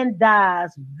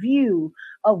aggrandized view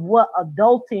of what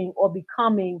adulting or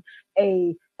becoming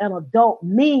an adult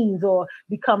means, or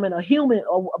becoming a human,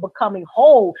 or becoming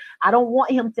whole. I don't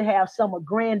want him to have some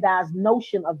aggrandized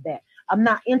notion of that. I'm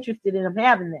not interested in him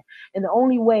having that. And the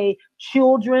only way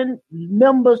children,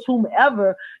 members,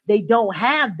 whomever, they don't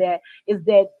have that is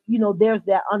that, there's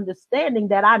that understanding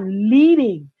that I'm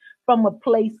leading from a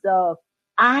place of,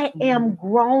 I am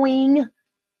growing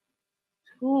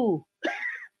too.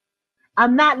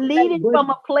 I'm not leading from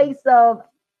a place of,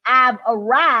 I've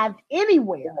arrived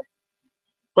anywhere.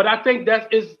 But I think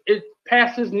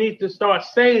pastors need to start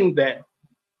saying that.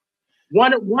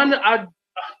 And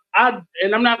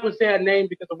I'm not going to say her name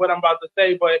because of what I'm about to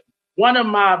say, but one of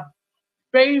my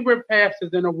favorite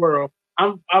pastors in the world,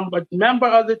 I'm a member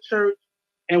of the church,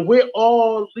 and we're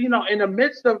all, in the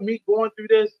midst of me going through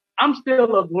this, I'm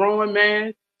still a growing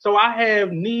man. So I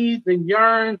have needs and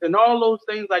yearns and all those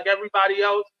things like everybody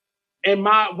else. And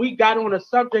we got on a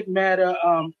subject matter,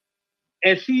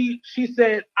 and she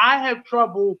said, I have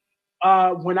trouble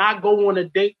when I go on a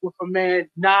date with a man,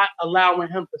 not allowing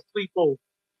him to sleep over.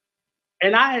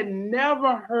 And I had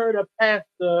never heard a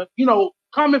pastor,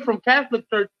 coming from Catholic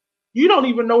church, you don't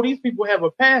even know these people have a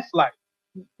past life.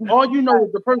 All you know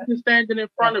is the person standing in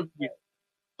front of you.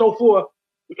 So for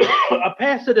a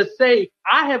pastor to say,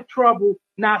 I have trouble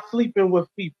not sleeping with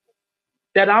people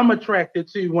that I'm attracted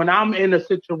to when I'm in a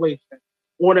situation,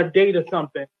 on a date or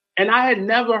something. And I had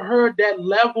never heard that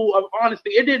level of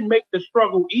honesty. It didn't make the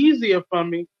struggle easier for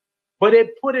me, but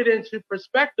it put it into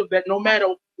perspective that no matter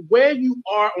where you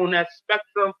are on that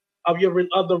spectrum of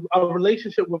a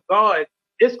relationship with God,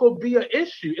 it's going to be an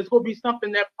issue. It's going to be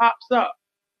something that pops up.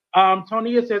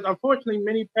 Tonia says, unfortunately,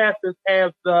 many pastors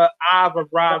have the I've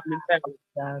arrived mentality.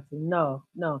 No.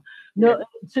 Yeah.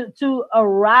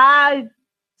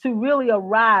 To really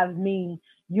arrive means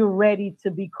you're ready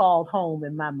to be called home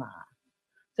in my mind.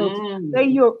 So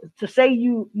to say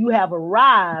you have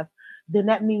arrived, then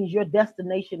that means your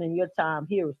destination and your time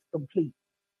here is complete.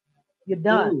 You're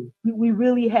done. We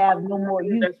really have no more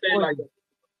use for it.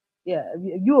 Yeah,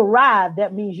 if you arrive,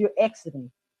 that means you're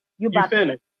exiting. You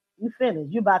finished.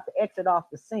 You're about to exit off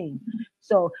the scene.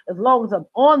 So as long as I'm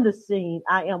on the scene,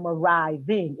 I am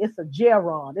arriving. It's a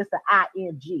gerund. It's an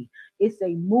ing. It's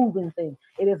a moving thing.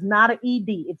 It is not an ed.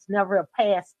 It's never a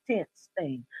past tense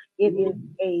thing. It is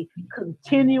a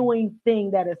continuing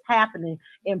thing that is happening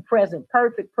in present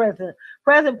perfect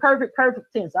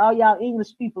tense. All y'all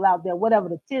English people out there, whatever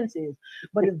the tense is,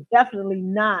 but it's definitely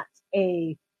not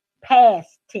a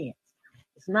past tense.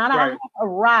 It's not I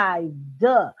arrived.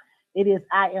 It is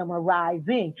I am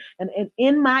arriving. And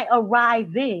in my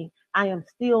arriving, I am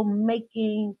still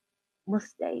making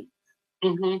mistakes,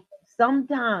 Mm-hmm.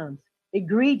 sometimes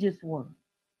egregious ones.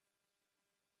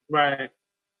 Right.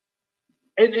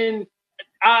 And then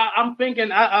I'm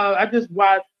thinking, I just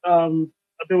watched. I've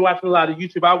been watching a lot of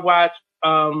YouTube.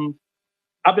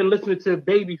 I've been listening to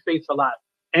Babyface a lot,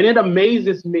 and it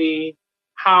amazes me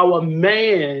how a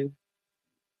man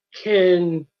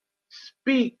can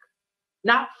speak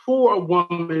not for a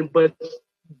woman, but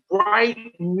write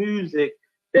music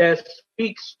that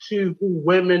speaks to who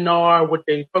women are, what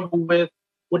they struggle with,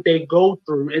 what they go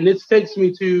through. And this takes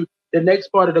me to the next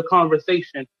part of the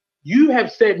conversation. You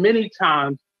have said many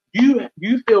times you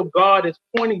feel God is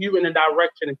pointing you in a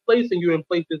direction and placing you in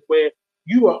places where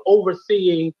you are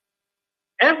overseeing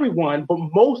everyone, but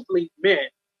mostly men.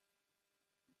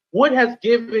 What has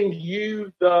given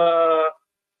you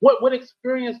what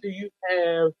experience do you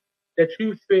have that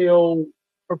you feel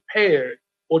prepared,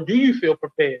 or do you feel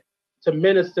prepared to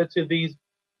minister to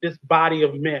this body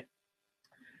of men?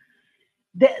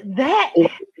 That's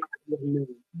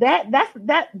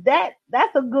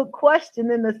a good question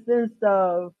in the sense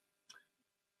of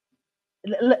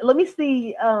let me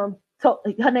see. Her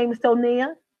name is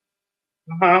Tonia.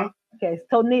 Uh-huh. Okay,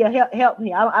 Tonia, help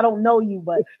me. I don't know you,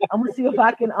 but I'm gonna see if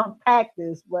I can unpack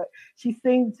this. But she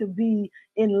seemed to be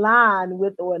in line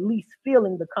with, or at least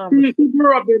feeling the conversation. She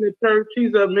grew up in the church.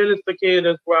 She's a minister kid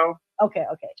as well. Okay.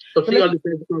 So she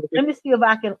understands the conversation. Let me see if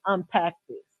I can unpack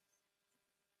this.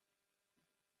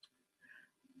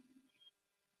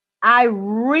 I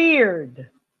reared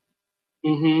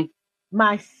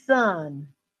my son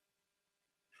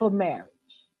for marriage.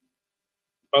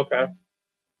 Okay.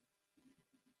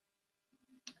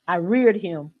 I reared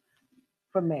him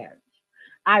for marriage.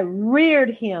 I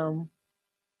reared him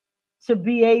to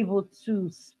be able to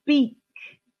speak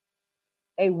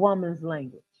a woman's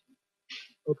language.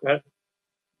 Okay.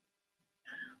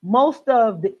 Most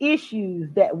of the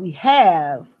issues that we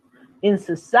have in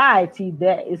society,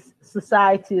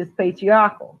 society is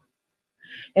patriarchal.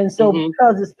 And so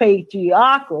because it's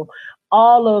patriarchal,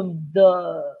 all of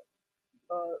the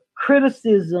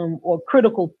criticism or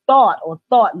critical thought or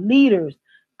thought leaders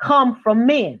come from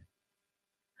men.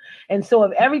 And so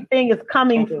if everything is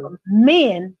coming from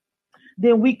men,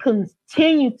 then we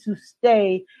continue to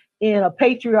stay in a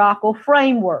patriarchal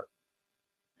framework.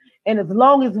 And as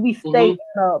long as we stay in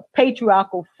a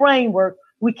patriarchal framework,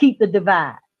 we keep the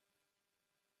divide.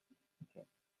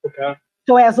 Okay.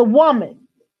 So as a woman,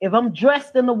 if I'm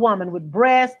dressed in a woman with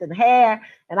breast and hair,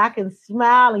 and I can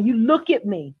smile and you look at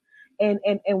me, and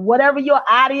whatever your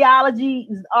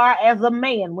ideologies are as a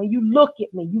man, when you look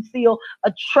at me, you feel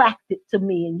attracted to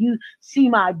me and you see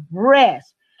my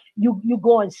breast, you're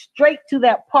going straight to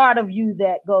that part of you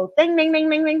that goes ding, ding, ding,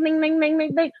 ding, ding, ding, ding, ding,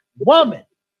 ding, ding, woman.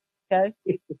 Okay.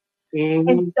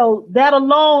 And so that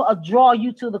alone will draw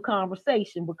you to the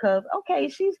conversation because, okay,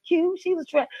 she's cute, she's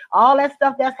attractive, all that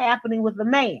stuff that's happening with the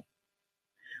man.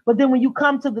 But then when you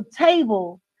come to the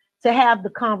table to have the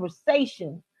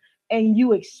conversation and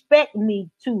you expect me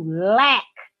to lack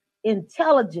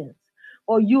intelligence,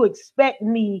 or you expect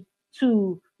me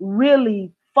to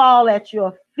really fall at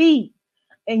your feet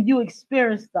and you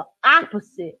experience the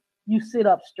opposite, you sit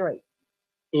up straight.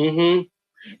 And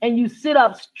you sit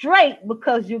up straight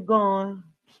because you're going,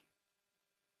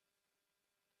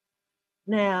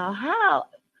 now how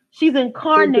she's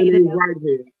incarnated.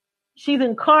 She's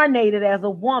incarnated as a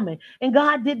woman. And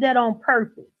God did that on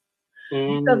purpose.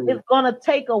 Because it's going to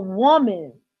take a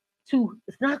woman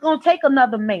it's not going to take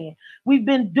another man. We've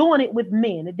been doing it with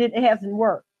men. It hasn't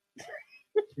worked.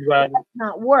 Right. It does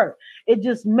not work. It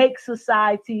just makes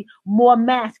society more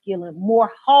masculine,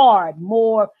 more hard,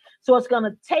 more. So it's going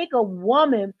to take a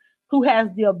woman who has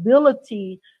the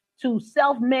ability to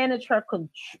self-manage her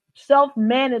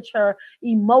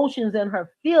emotions and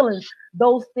her feelings,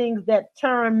 those things that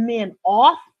turn men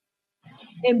off,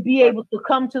 and be able to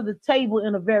come to the table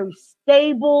in a very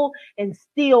stable and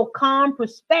still calm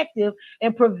perspective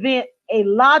and present a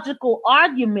logical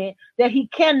argument that he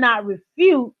cannot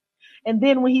refute. And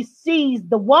then when he sees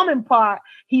the woman part,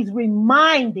 he's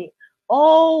reminded,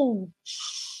 oh,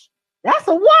 that's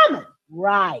a woman,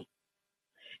 right?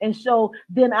 And so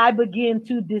then I begin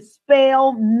to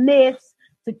dispel myths,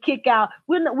 to kick out,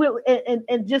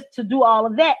 and just to do all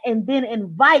of that, and then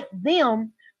invite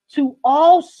them to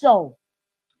also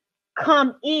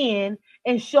come in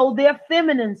and show their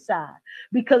feminine side,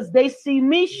 because they see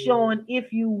me showing,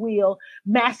 if you will,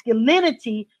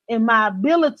 masculinity in my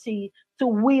ability to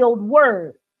wield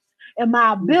words and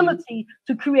my ability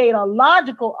to create a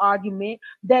logical argument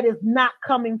that is not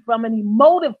coming from an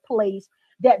emotive place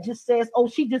that just says, oh,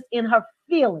 she just in her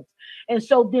feelings. And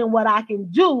so then what I can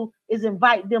do is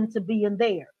invite them to be in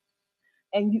there.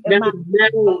 And you,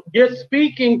 now you're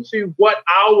speaking to what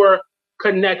our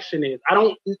connection is. I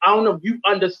don't know if you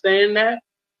understand that,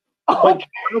 but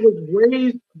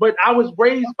I was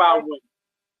raised by women.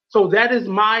 So that is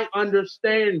my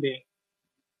understanding.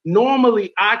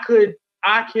 Normally I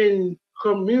can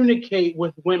communicate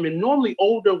with women, normally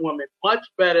older women, much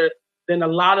better than a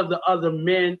lot of the other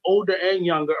men, older and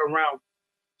younger around.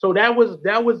 So that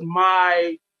was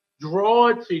my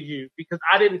draw to you, because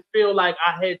I didn't feel like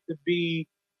I had to be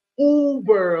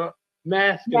uber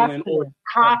masculine or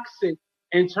toxic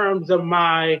in terms of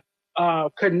my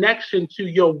connection to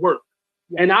your work.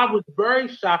 And I was very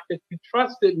shocked that you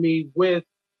trusted me with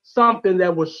something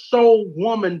that was so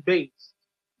woman based.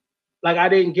 Like, I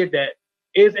didn't get that.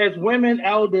 Is as women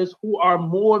elders who are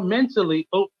more mentally,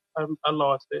 I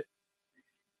lost it.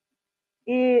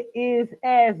 It is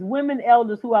as women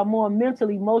elders who are more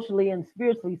mentally, emotionally, and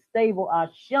spiritually stable are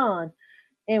shunned,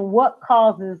 in which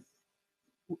causes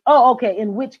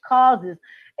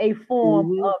a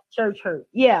form of church hurt.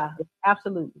 Yeah,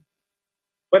 absolutely.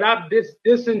 But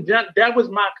that was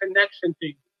my connection to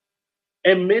you.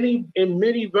 In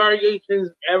many variations,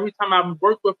 every time I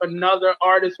worked with another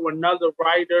artist or another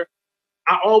writer,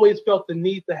 I always felt the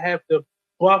need to have to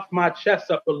buff my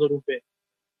chest up a little bit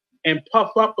and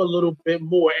puff up a little bit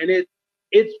more. And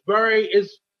it's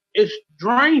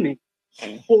draining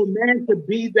for a man to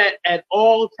be that at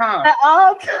all times. At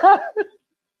all times.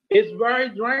 It's very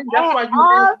draining. That's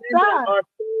why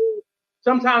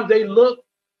sometimes they look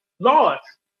lost,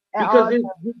 because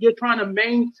you're trying to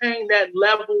maintain that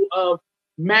level of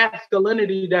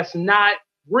masculinity that's not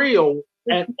real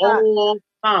at all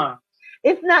times.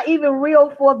 It's not even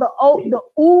real for the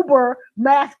uber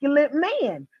masculine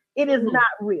man. It is not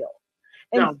real.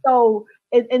 And so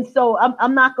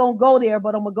I'm not gonna go there,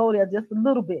 but I'm gonna go there just a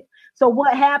little bit. So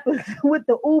what happens with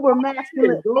the uber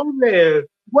masculine? Go there.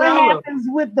 What happens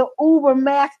with the uber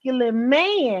masculine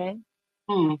man?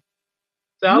 You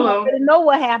already know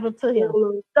what happened to him.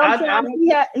 Sometimes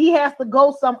he has to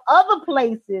go some other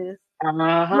places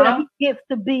where he gets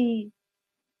to be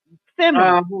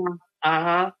feminine.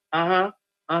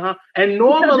 And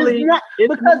normally,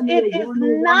 because it is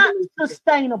not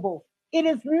sustainable. It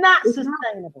is not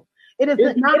sustainable. It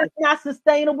is not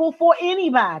sustainable for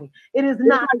anybody. It is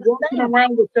not like walking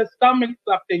around with your stomach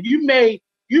stuffed in. You may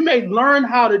learn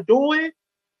how to do it,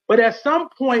 but at some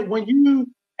point when you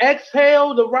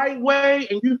exhale the right way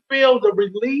and you feel the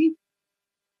relief,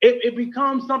 it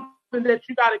becomes something that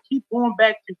you got to keep going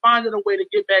back to, finding a way to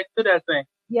get back to that thing.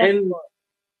 Yes, and Lord.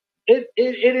 It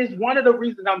is one of the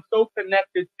reasons I'm so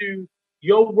connected to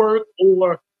your work,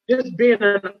 or just being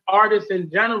an artist in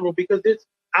general, because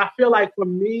I feel like for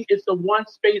me, it's the one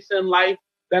space in life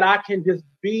that I can just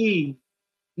be,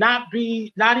 not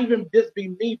even just be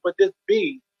me, but just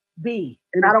be.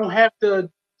 And I don't have to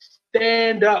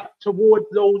stand up towards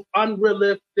those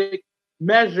unrealistic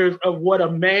measures of what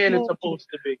a man is supposed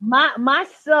to be. My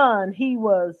son, he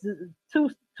was two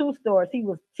stories. He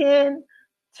was 10,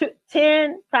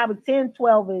 probably 10,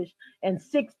 12-ish, and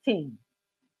 16.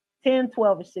 10,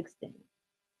 12, 16.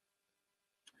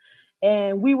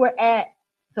 And we were I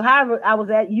was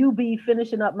at UB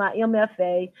finishing up my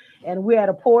MFA, and we're at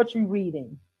a poetry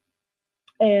reading.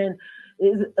 And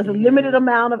there's a limited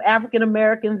amount of African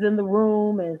Americans in the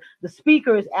room, and the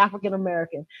speaker is African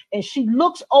American. And she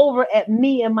looks over at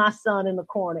me and my son in the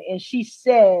corner, and she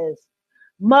says,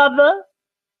 "Mother,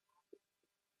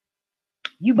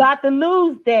 you about to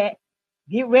lose that.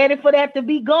 Get ready for that to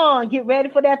be gone. Get ready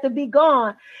for that to be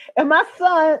gone." And my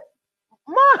son,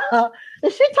 "Mom,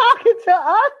 is she talking to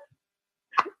us?"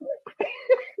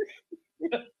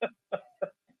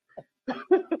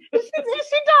 Is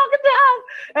she talking to us?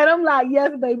 And I'm like,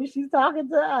 "Yes, baby, she's talking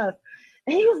to us."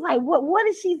 And he was like, what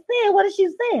is she saying? What is she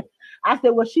saying? I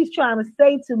said, "Well, she's trying to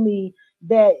say to me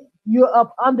that you're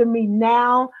up under me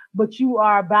now, but you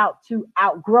are about to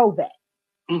outgrow that."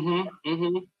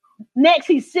 Next,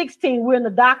 he's 16. We're in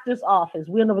the doctor's office.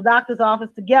 We're in the doctor's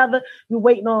office together. We're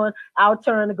waiting on our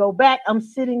turn to go back. I'm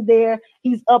sitting there.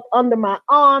 He's up under my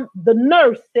arm. The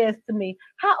nurse says to me,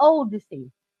 "How old is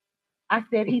he?" I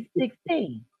said, "He's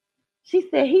 16. She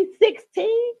said, "He's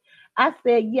 16? I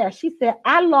said, "Yeah." She said,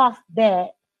 "I lost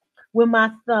that when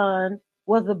my son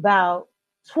was about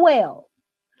 12.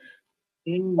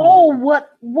 Oh,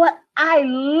 what I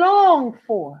long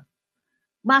for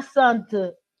my son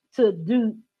to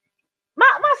do.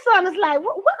 My son is like,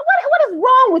 what is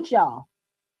wrong with y'all?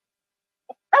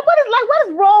 What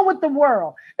is wrong with the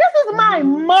world? This is my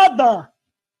mother.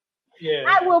 Yeah.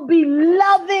 I will be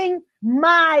loving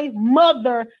my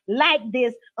mother like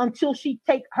this until she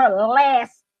take her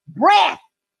last breath."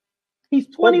 He's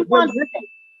 21.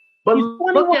 But He's look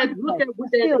 21 at today. what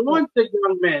they're Still doing to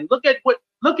young men. Look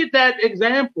at that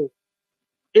example.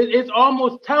 It's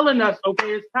almost telling us,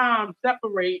 okay, it's time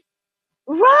separate.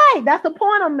 Right, that's the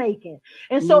point I'm making.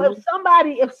 And so Mhm.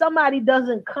 if somebody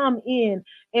doesn't come in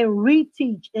and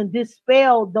reteach and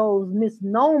dispel those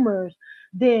misnomers,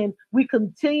 then we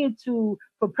continue to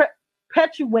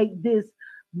perpetuate this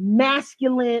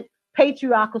masculine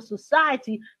patriarchal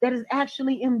society that is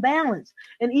actually imbalanced.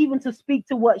 And even to speak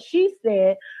to what she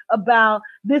said about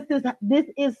this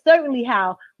is certainly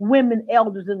how women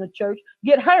elders in the church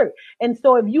get hurt. And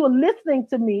so if you are listening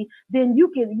to me, then you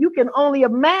can only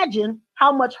imagine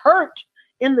how much hurt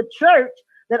in the church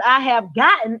that I have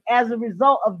gotten as a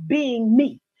result of being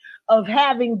me, of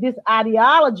having this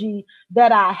ideology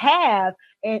that I have,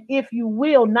 and if you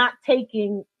will, not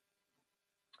taking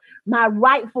my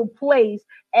rightful place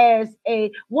as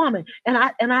a woman. And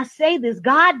I say this,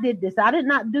 God did this. I did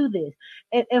not do this.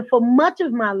 And for much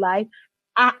of my life,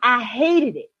 I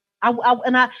hated it.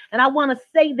 And I want to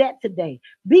say that today.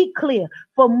 Be clear.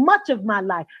 For much of my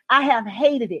life, I have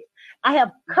hated it. I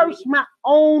have cursed my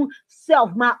own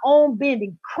self, my own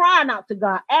being, crying out to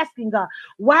God, asking God,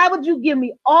 why would you give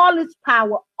me all this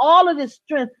power, all of this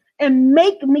strength, and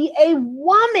make me a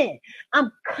woman?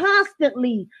 I'm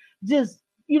constantly just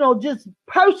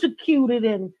persecuted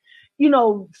and,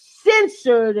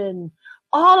 censored and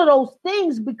all of those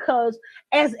things, because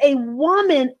as a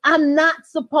woman, I'm not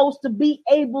supposed to be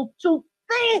able to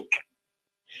think.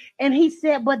 And he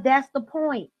said, but that's the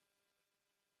point.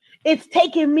 It's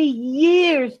taken me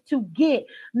years to get.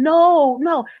 No,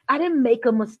 I didn't make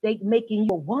a mistake making you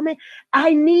a woman.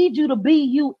 I need you to be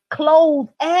you, clothed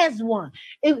as one.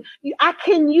 I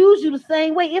can use you the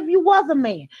same way if you was a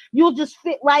man. You'll just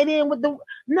fit right in with the.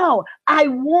 No, I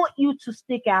want you to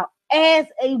stick out as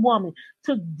a woman,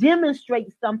 to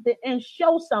demonstrate something and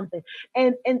show something.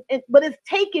 But it's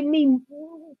taken me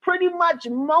pretty much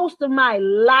most of my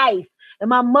life. And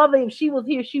my mother, if she was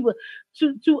here, she would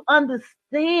to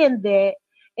understand that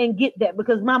and get that,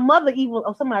 because my mother, even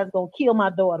somebody's gonna kill my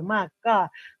daughter. My God,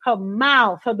 her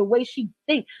mouth, the way she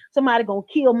thinks, somebody gonna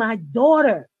kill my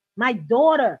daughter. My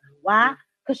daughter. Why?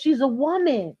 Because she's a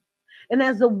woman. And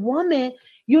as a woman,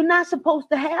 you're not supposed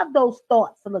to have those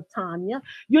thoughts, LaTanya.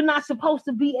 You're not supposed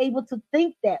to be able to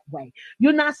think that way.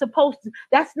 You're not supposed to,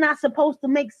 that's not supposed to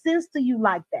make sense to you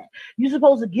like that. You're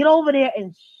supposed to get over there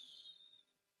and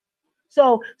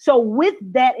So with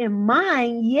that in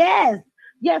mind, yes,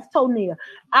 Tonia,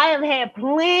 I have had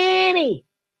plenty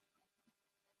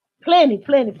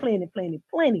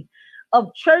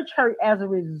of church hurt as a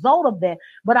result of that.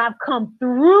 But I've come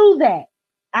through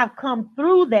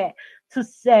that. To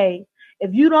say,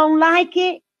 if you don't like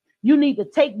it, you need to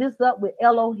take this up with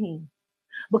Elohim,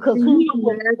 because who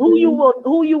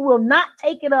you will not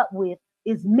take it up with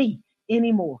is me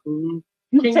anymore. Mm-hmm.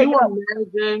 You Can take you it up.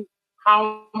 imagine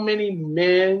how many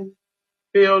men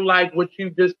feel like what you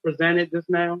just presented just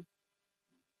now?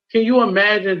 Can you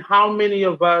imagine how many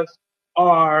of us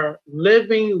are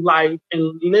living life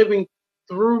and living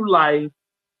through life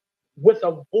with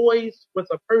a voice, with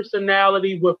a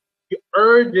personality, with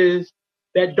urges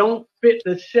that don't fit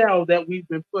the shell that we've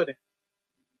been put in?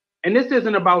 And this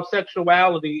isn't about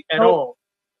sexuality at all.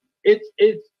 It's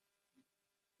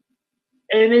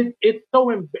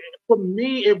so for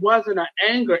me, it wasn't an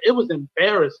anger, it was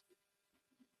embarrassment.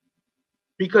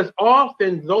 Because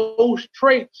often those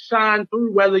traits shine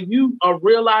through whether you are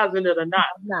realizing it or not.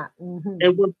 Mm-hmm.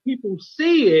 And when people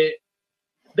see it,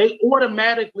 they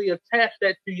automatically attach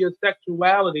that to your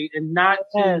sexuality and not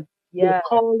to your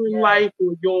calling life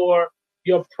or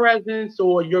your presence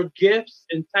or your gifts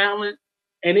and talent.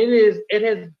 And it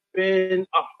has been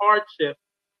a hardship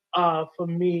for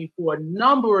me for a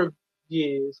number of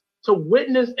years to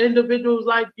witness individuals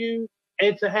like you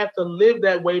and to have to live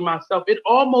that way myself. It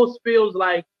almost feels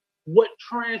like what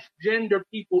transgender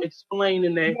people explain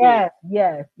in their head.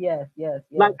 Yes.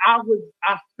 Like I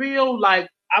feel like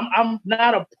I'm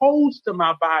not opposed to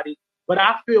my body, but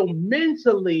I feel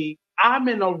mentally I'm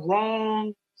in a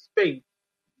wrong space.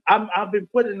 I've been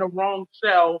put in the wrong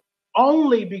shell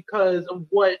only because of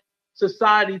what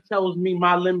society tells me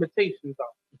my limitations are.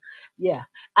 Yeah,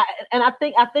 I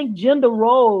think gender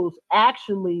roles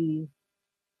actually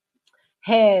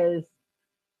has,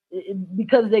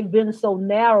 because they've been so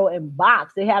narrow and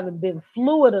boxed, they haven't been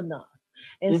fluid enough.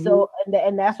 And mm-hmm. So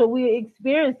and that's what we're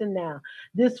experiencing now.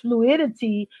 This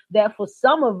fluidity that for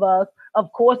some of us,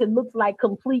 of course, it looks like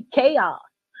complete chaos.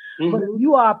 Mm-hmm. But if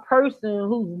you are a person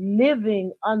who's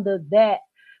living under that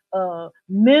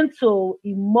mental,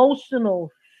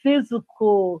 emotional,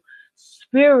 physical,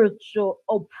 spiritual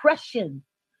oppression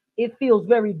it feels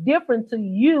very different to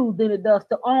you than it does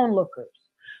to onlookers.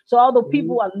 So although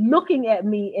people are looking at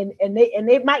me and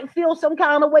they might feel some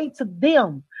kind of way to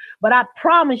them, but I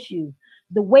promise you,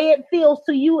 the way it feels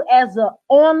to you as an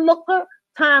onlooker,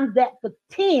 times that for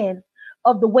 10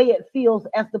 of the way it feels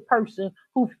as the person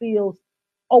who feels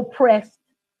oppressed,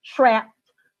 trapped,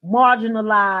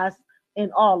 marginalized,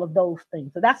 and all of those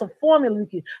things. So that's a formula.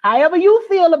 However you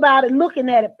feel about it, looking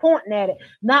at it, pointing at it,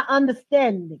 not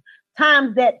understanding,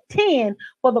 times that 10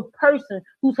 for the person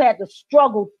who's had to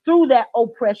struggle through that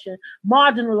oppression,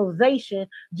 marginalization,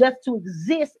 just to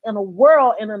exist in a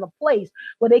world and in a place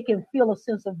where they can feel a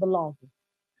sense of belonging.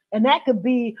 And that could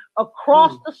be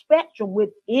across the spectrum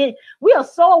with it. We are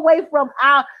so away from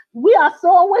our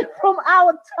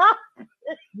topic.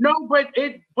 No, but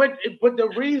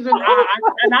the reason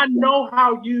I know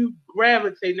how you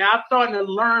gravitate. Now I'm starting to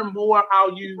learn more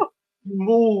how you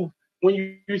move when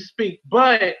you speak.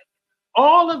 But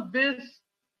all of this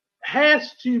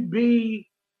has to be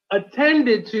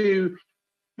attended to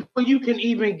before you can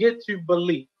even get to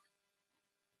belief.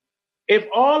 If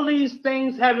all these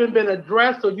things haven't been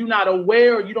addressed, or you're not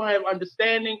aware, or you don't have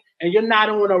understanding, and you're not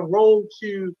on a road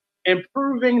to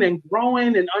improving and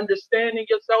growing and understanding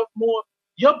yourself more,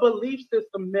 your belief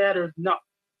system matters nothing.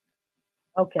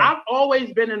 Okay. I've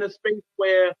always been in a space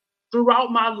where throughout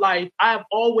my life, I've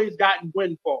always gotten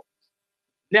windfalls.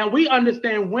 Now we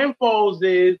understand windfalls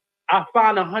is I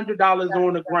find $100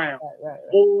 on the ground,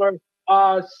 or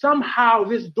somehow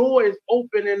this door is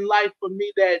open in life for me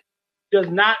that does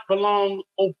not belong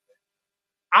open.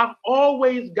 I've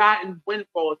always gotten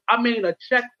windfalls. I mean, a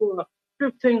check for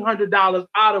 $1,500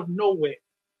 out of nowhere.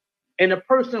 And the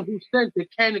person who sent it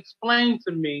can't explain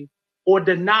to me or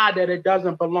deny that it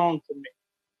doesn't belong to me.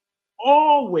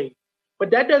 Always.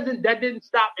 But that didn't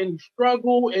stop any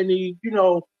struggle, any,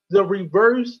 the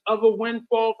reverse of a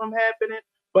windfall from happening.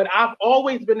 But I've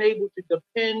always been able to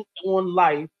depend on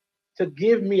life to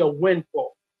give me a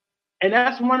windfall. And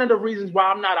that's one of the reasons why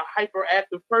I'm not a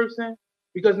hyperactive person,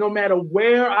 because no matter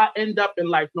where I end up in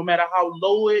life, no matter how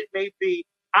low it may be,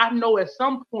 I know at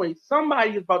some point somebody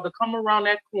is about to come around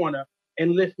that corner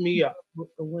and lift me up. The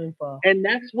windfall. And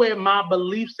that's where my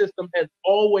belief system has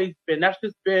always been. That's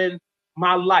just been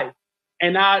my life.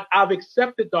 And I've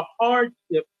accepted the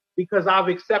hardship because I've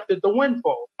accepted the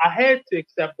windfall. I had to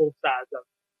accept both sides of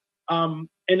it.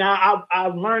 And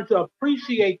I've learned to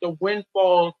appreciate the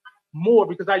windfall more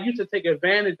because I used to take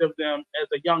advantage of them as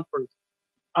a young person.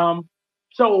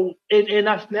 So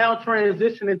us now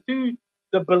transitioning to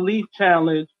the belief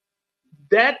challenge,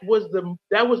 that was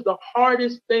the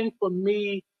hardest thing for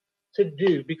me to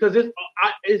do, because it's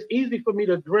easy for me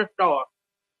to drift off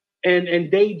and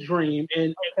daydream,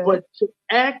 but to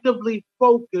actively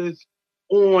focus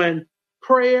on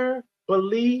prayer,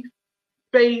 belief,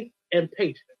 faith, and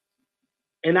patience.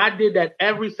 And I did that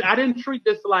I didn't treat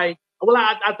this like,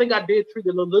 I think I did treat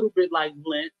it a little bit like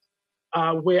Lent,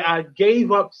 where I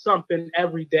gave up something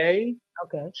every day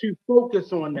to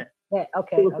focus on that. Yeah,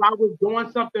 So if I was doing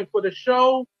something for the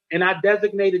show and I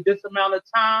designated this amount of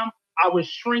time, I would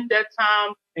shrink that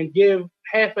time and give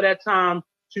half of that time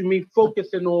to me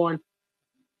focusing on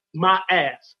my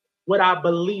ask, what I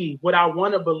believe, what I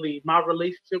want to believe, my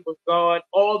relationship with God,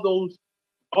 all those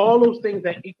things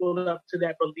that equaled up to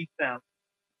that belief sound.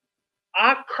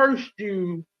 I cursed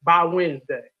you by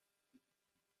Wednesday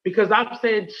because I've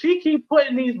said she keep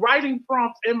putting these writing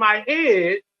prompts in my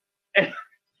head,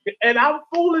 and I'm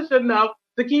foolish enough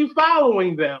to keep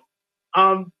following them.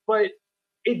 But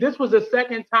this was the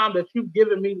second time that you've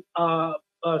given me a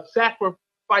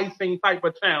sacrificing type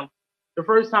of challenge. The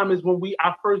first time is when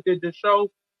I first did the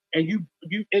show, and you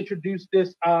introduced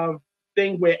this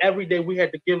thing where every day we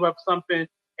had to give up something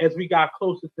as we got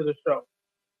closer to the show.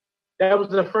 That was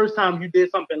the first time you did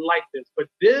something like this. But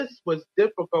this was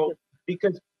difficult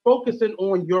because focusing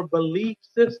on your belief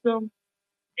system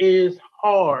is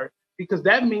hard, because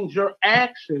that means your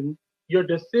actions, your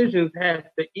decisions have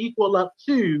to equal up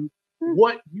to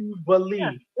what you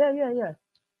believe.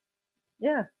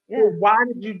 Yeah. So why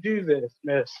did you do this,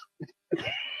 Miss?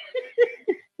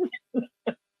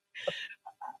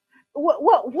 What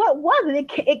was it?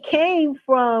 It came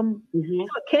from it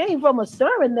came from a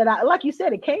sermon that like you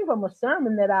said, it came from a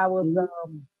sermon that I was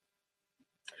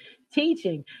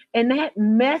teaching, and that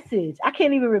message, I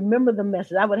can't even remember the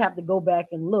message. I would have to go back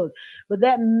and look, but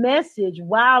that message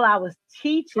while I was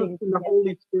teaching, from the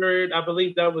Holy Spirit, I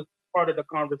believe that was part of the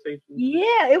conversation.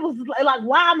 Yeah, it was like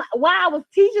while I was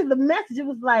teaching the message, it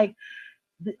was like,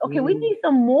 okay, we need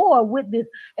some more with this,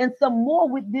 and some more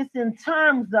with this in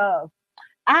terms of,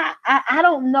 I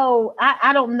don't know.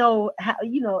 I don't know how,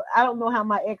 I don't know how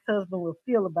my ex-husband will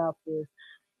feel about this,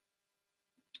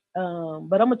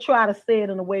 But I'm gonna try to say it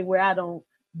in a way where I don't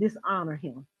dishonor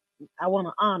him. I want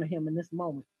to honor him in this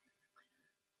moment.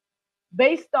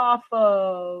 Based off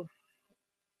of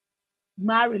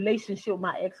my relationship with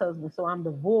my ex-husband, so I'm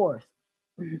divorced.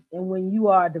 And when you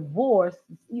are divorced,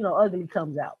 ugly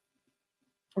comes out.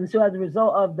 And so as a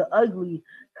result of the ugly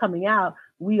coming out,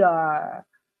 we are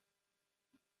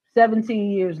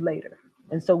 17 years later.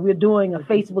 And so we're doing a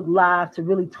Facebook Live to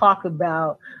really talk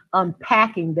about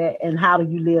unpacking that and how do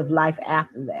you live life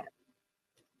after that.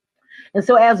 And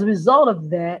so as a result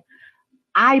of that,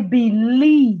 I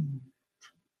believed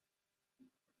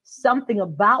something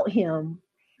about him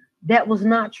that was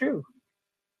not true.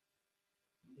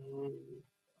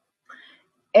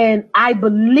 And I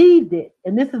believed it.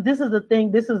 And this is the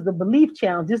thing. This is the belief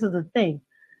challenge. This is the thing.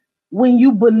 When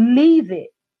you believe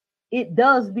it, it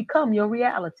does become your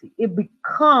reality. It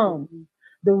becomes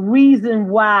the reason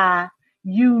why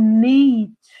you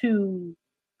need to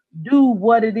do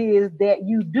what it is that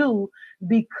you do,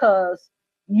 because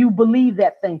you believe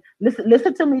that thing.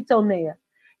 Listen to me, Tonea.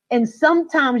 And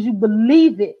sometimes you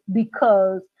believe it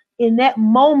because in that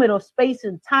moment or space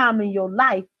and time in your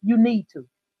life, you need to.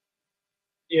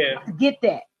 Yeah. Get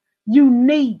that. You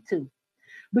need to.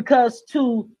 Because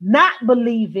to not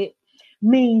believe it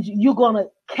means you're going to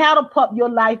catapult your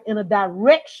life in a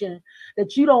direction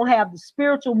that you don't have the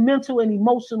spiritual, mental, and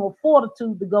emotional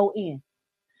fortitude to go in.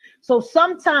 So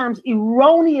sometimes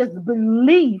erroneous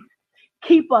belief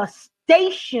keep us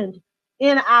stationed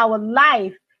in our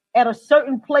life at a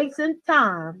certain place and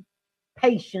time,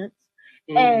 patience,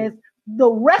 as the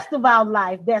rest of our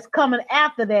life that's coming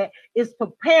after that is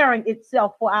preparing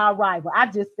itself for our arrival. I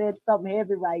just said something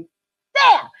heavy right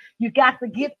there. You got to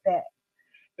get that.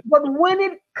 But when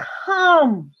it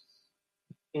comes,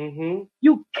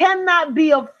 you cannot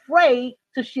be afraid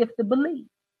to shift the belief.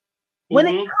 When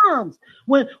it comes,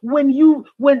 when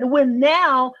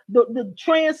now the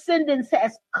transcendence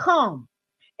has come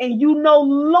and you no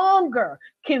longer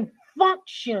can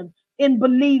function in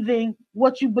believing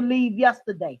what you believed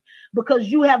yesterday, because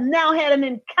you have now had an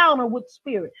encounter with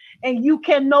spirit and you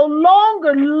can no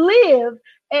longer live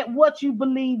at what you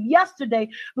believed yesterday,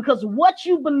 because what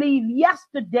you believed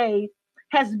yesterday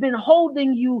has been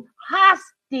holding you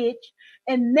hostage.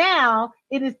 And now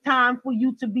it is time for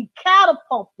you to be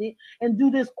catapulted and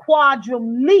do this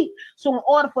quadrum leap. So in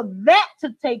order for that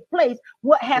to take place,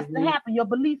 what has to happen? Your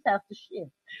beliefs have to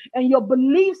shift. And your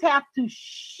beliefs have to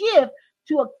shift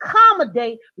to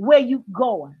accommodate where you're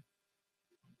going.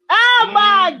 Oh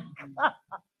my God.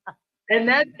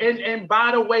 And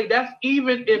by the way, that's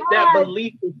even if that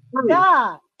belief is true.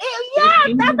 God.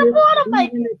 Yeah, that's the point I'm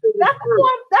making. That's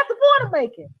the point I'm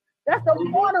making. That's the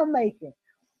point I'm making.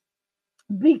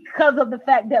 Because of the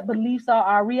fact that beliefs are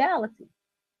our reality.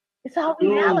 It's our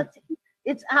reality.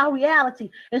 It's our reality.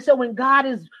 And so when God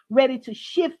is ready to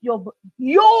shift your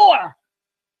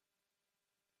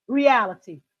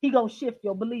reality, he gonna shift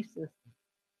your belief system.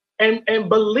 And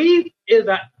belief is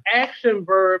an action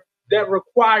verb that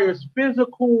requires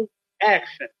physical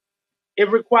action. It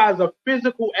requires a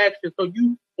physical action. So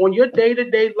you, on your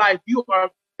day-to-day life,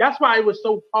 that's why it was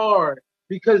so hard,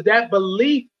 because that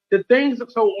belief, the things,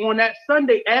 so on that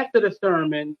Sunday after the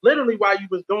sermon, literally while you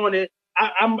was doing it,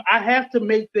 I have to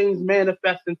make things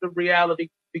manifest into reality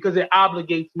because it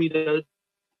obligates me to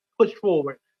push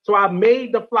forward. So I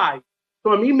made the flyer.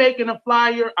 So me making a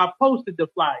flyer, I posted the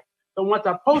flyer. So once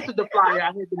I posted the flyer, I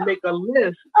had to make a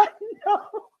list.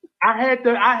 I had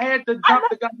to jump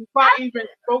the gun before I even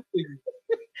spoke to you.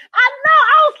 I know.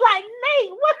 I was like,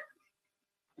 Nate, what?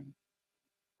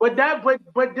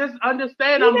 But just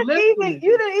understand, I'm listening.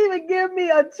 You didn't even give me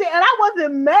a chance. And I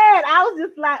wasn't mad. I was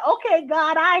just like, okay,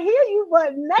 God, I hear you,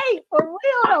 but Nate, for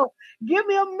real though, give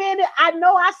me a minute. I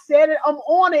know I said it. I'm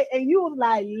on it, and you was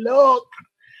like, look,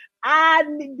 I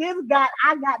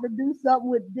got to do something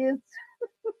with this.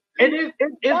 It's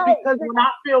because when I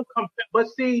feel but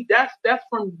see, that's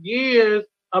from years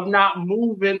of not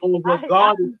moving on what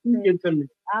God is speaking to me.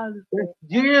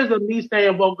 Years of me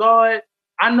saying, well, God,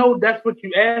 I know that's what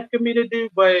you asking me to do,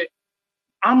 but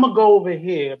I'm gonna go over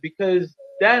here because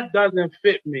that doesn't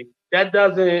fit me. I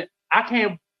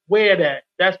can't wear that.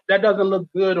 That doesn't look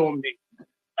good on me.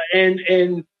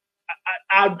 And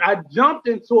I jumped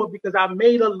into it because I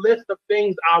made a list of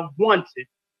things I wanted.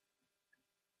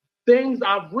 Things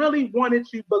I really wanted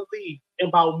to believe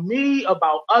about me,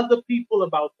 about other people,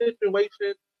 about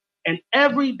situations. And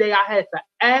every day I had to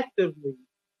actively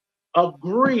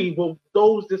agree with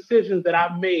those decisions that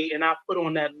I made and I put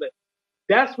on that list.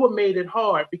 That's what made it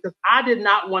hard, because I did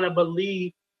not want to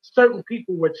believe certain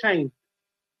people were changing,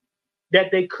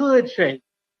 that they could change.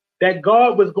 that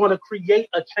God was going to create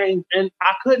a change, and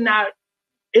I could not.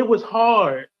 It was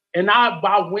hard, and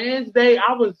by Wednesday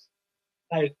I was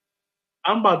like,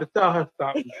 I'm about to tell her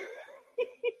something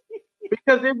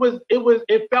because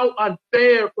it felt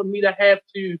unfair for me to have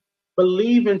to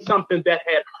believe in something that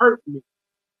had hurt me,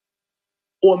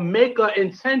 or make an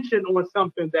intention on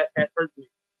something that had hurt me,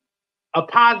 a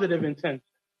positive intention.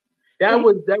 That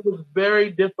was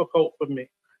very difficult for me.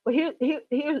 But here's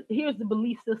the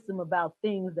belief system about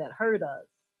things that hurt us.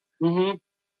 Mm-hmm.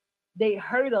 They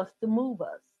hurt us to move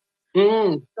us.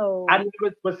 Mm. So I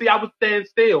was staying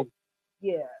still.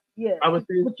 Yeah. I was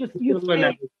you're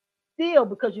still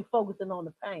because you're focusing on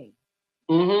the pain.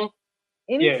 Mm-hmm.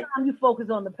 Anytime you focus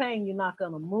on the pain, you're not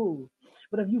gonna move.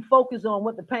 But if you focus on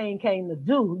what the pain came to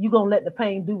do, you're gonna let the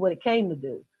pain do what it came to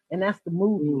do. And that's the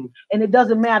movement. And it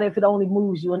doesn't matter if it only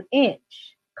moves you an inch.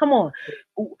 Come on.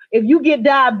 If you get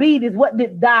diabetes, what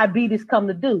did diabetes come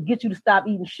to do? Get you to stop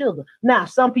eating sugar. Now,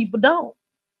 some people don't.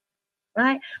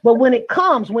 Right? But when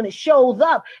it shows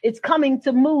up, it's coming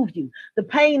to move you. The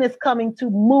pain is coming to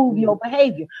move your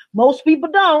behavior. Most people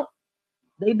don't.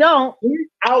 They don't.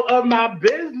 Out of my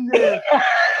business.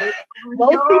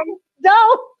 Most people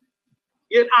don't.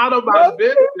 Get out of my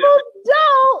business. People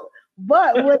don't.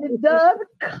 But when it does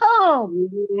come,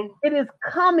 it is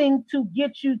coming to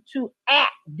get you to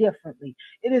act differently.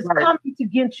 It is coming to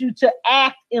get you to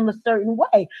act in a certain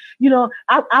way. You know,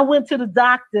 I went to the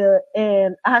doctor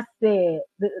and I said,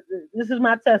 this is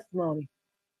my testimony.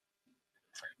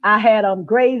 I had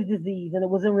Graves' disease and it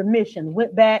was in remission.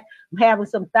 Went back, I'm having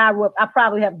some thyroid. I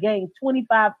probably have gained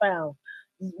 25 pounds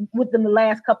within the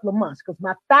last couple of months because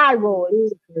my thyroid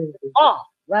is off,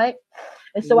 right?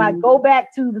 And so I go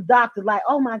back to the doctor like,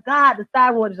 oh my God, the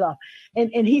thyroid is off.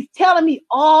 And he's telling me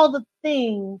all the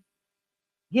things,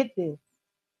 get this,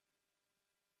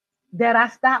 that I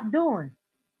stopped doing.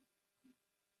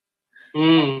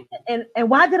 And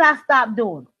why did I stop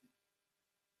doing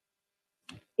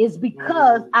it? It's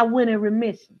because I went in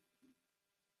remission.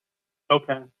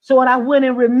 Okay. So when I went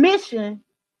in remission,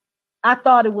 I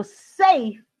thought it was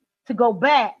safe to go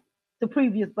back to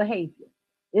previous behavior.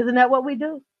 Isn't that what we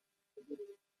do?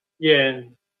 Yeah.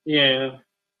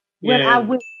 When I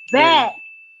went back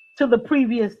to the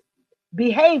previous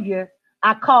behavior,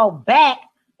 I called back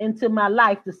into my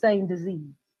life the same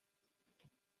disease.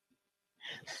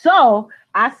 So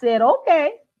I said,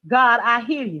 okay, God, I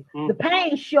hear you. The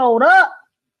pain showed up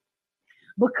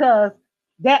because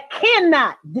that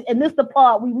cannot, and this is the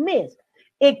part we miss,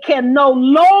 it can no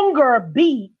longer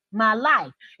be my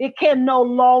life. It can no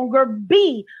longer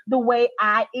be the way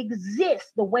I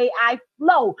exist, the way I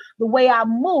flow, the way I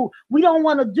move. We don't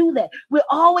want to do that. We're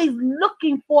always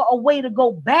looking for a way to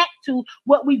go back to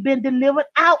what we've been delivered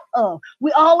out of.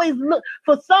 We always look,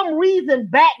 for some reason,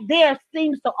 back there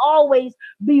seems to always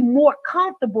be more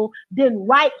comfortable than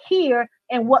right here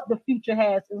and what the future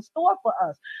has in store for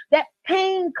us. That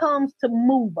pain comes to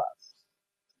move us.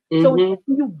 So when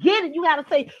you get it, you got to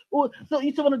say, so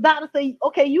when the doctor say,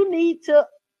 okay, you need to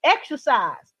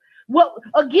exercise. Well,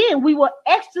 again, we will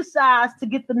exercise to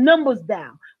get the numbers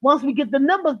down. Once we get the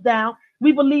numbers down,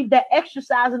 we believe that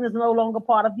exercising is no longer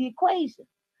part of the equation.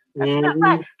 That's not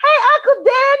right. Hey, Uncle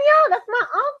Daniel, that's my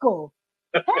uncle.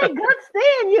 Hey, good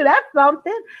seeing you. That's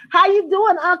something. How you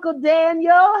doing, Uncle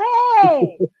Daniel?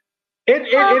 Hey.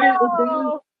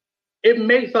 It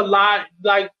makes a lot,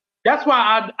 like, that's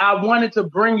why I wanted to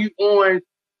bring you on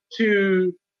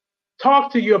to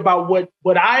talk to you about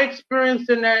what I experienced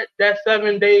in that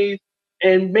 7 days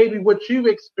and maybe what you've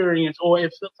experienced, or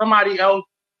if somebody else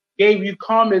gave you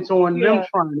comments on them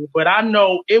trying it. But I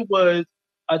know it was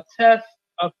a test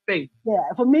of faith.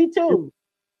 Yeah, for me too.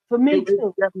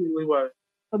 It definitely was.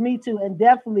 For me too. And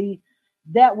definitely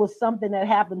that was something that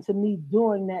happened to me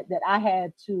during that I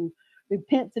had to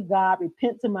repent to God,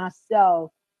 repent to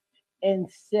myself, and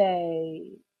say,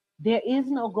 there is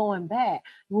no going back.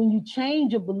 When you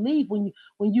change your belief, when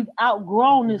you've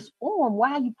outgrown this form,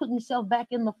 why are you putting yourself back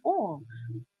in the form?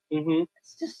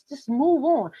 Just move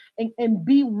on and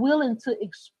be willing to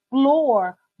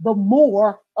explore the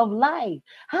more of life.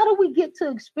 How do we get to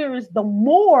experience the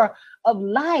more of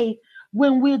life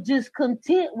when we're just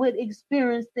content with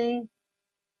experiencing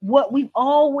what we've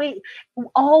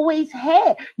always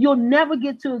had? You'll never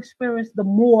get to experience the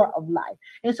more of life.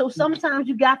 And so sometimes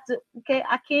you got to, okay,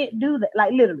 I can't do that.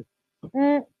 Like literally,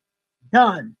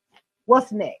 done.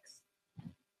 What's next?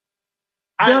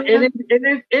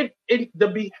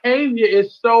 The behavior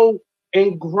is so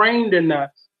ingrained in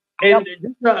us. And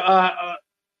this is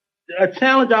a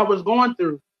challenge I was going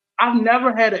through. I've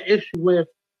never had an issue with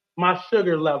my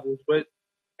sugar levels, but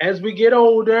as we get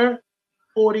older,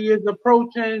 40 is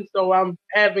approaching, so I'm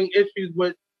having issues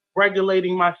with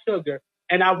regulating my sugar.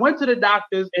 And I went to the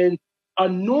doctors, and a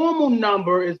normal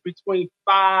number is between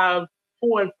 4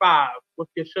 and 5 with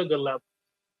your sugar level.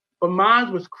 But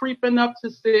mine was creeping up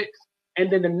to 6,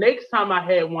 and then the next time I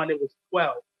had one, it was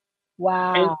 12.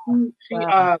 Wow. And she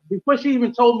before she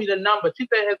even told me the number, she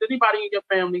said, "Has anybody in your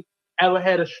family ever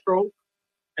had a stroke?"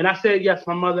 And I said, "Yes,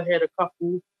 my mother had a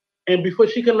couple." And before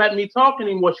she could let me talk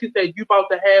anymore, she said, "You about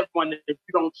to have one if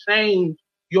you don't change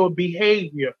your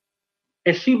behavior."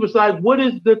 And she was like, "What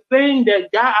is the thing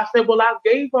that got?" I said, "Well, I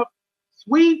gave up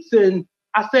sweets." And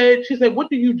she said, "What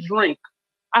do you drink?"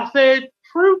 I said,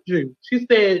 "Fruit juice." She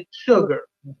said, "Sugar."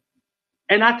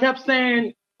 And I kept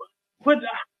saying, "But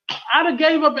I done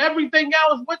gave up everything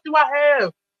else. What do I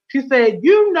have?" She said,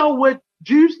 "You know what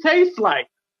juice tastes like.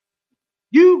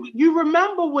 You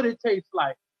remember what it tastes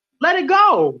like. Let it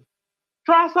go.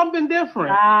 Try something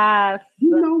different.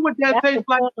 You know what that tastes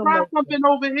like. Try something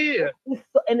over here."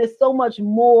 And it's so much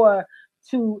more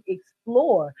to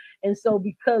explore. And so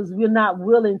because we're not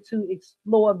willing to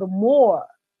explore the more,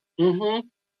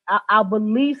 our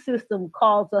belief system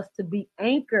calls us to be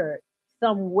anchored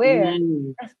somewhere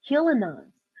that's killing us.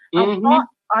 Our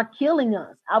thoughts are killing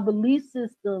us. Our belief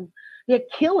system, they're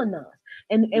killing us.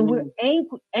 And we're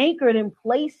anchored in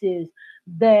places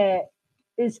that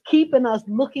is keeping us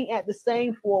looking at the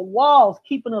same four walls,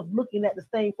 keeping us looking at the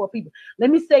same four people. Let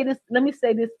me say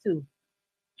this too.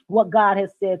 What God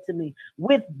has said to me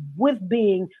with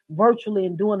being virtually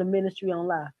and doing a ministry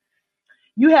online.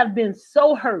 You have been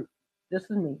so hurt. This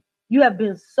is me. You have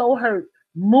been so hurt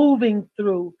moving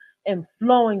through and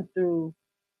flowing through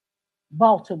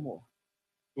Baltimore.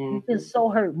 You've been so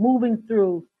hurt moving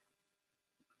through.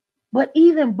 But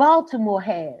even Baltimore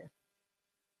has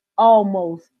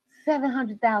almost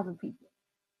 700,000 people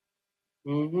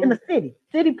in the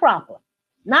city proper,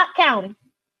 not county,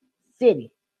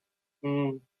 city.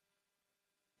 Do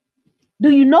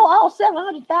you know all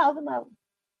 700,000 of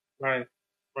them?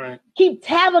 Right. Keep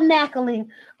tabernacling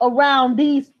around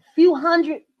these few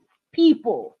hundred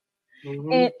people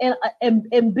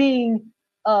and being,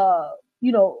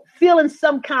 feeling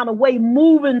some kind of way,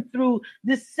 moving through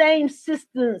this same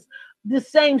system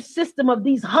of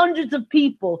these hundreds of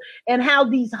people, and how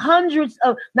these hundreds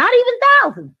of, not even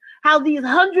thousands, how these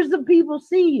hundreds of people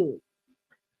see you.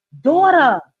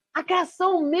 Daughter, I got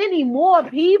so many more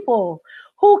people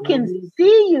who can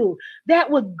see you,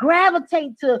 that would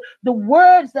gravitate to the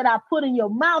words that I put in your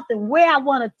mouth and where I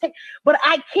want to take. But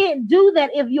I can't do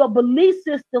that if your belief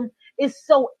system is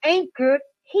so anchored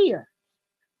here.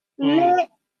 Let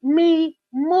me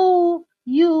move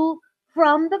you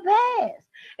from the past.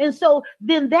 And so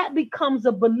then that becomes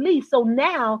a belief. So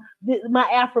now my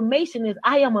affirmation is,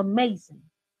 I am amazing.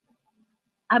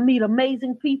 I meet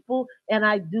amazing people and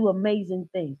I do amazing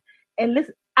things. And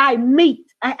listen, I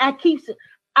meet. I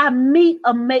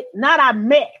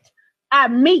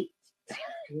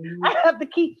have to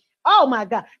keep. Oh my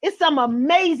God, it's some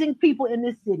amazing people in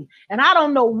this city, and I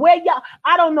don't know where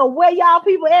y'all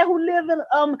people at who live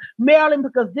in Maryland,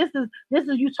 because this is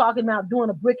you talking about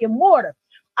doing a brick and mortar.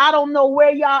 I don't know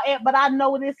where y'all at, but I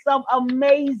know there's some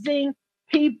amazing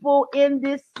people in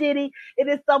this city. It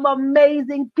is some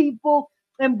amazing people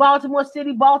in Baltimore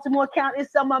City, Baltimore County.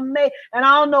 It's some amazing, and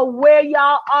I don't know where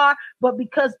y'all are, but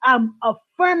because I'm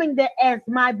affirming that as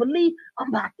my belief, I'm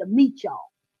about to meet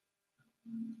y'all.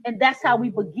 And that's how we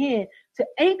begin to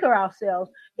anchor ourselves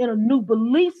in a new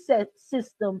belief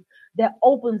system that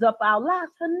opens up our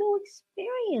lives for new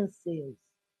experiences.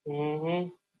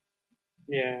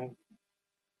 Yeah.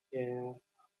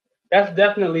 That's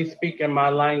definitely speaking my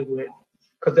language.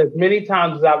 Because as many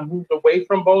times as I've moved away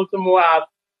from Baltimore,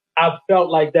 I've felt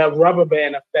like that rubber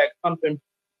band effect, something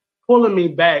pulling me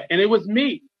back. And it was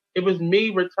me. It was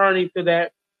me returning to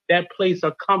that place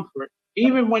of comfort.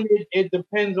 Even when it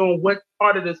depends on what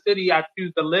part of the city I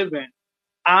choose to live in.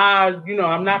 I'm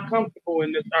not comfortable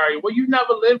in this area. Well, you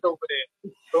never lived over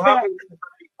there. So how can you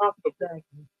be comfortable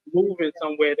moving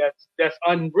somewhere that's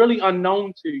really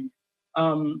unknown to you?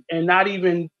 And not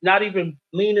even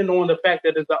leaning on the fact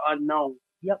that it's an unknown.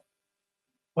 Yep.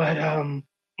 But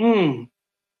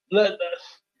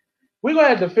we're gonna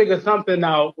have to figure something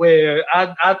out where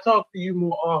I talk to you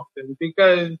more often,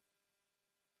 because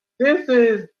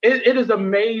it is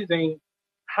amazing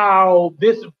how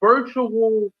this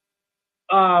virtual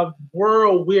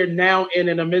world we're now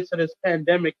in the midst of this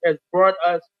pandemic has brought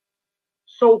us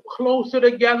so closer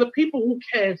together. People who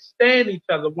can't stand each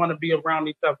other want to be around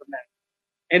each other now.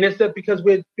 And it's that because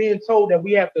we're being told that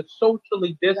we have to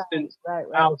socially distance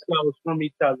ourselves from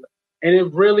each other. And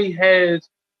it really has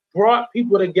brought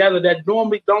people together that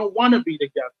normally don't want to be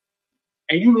together.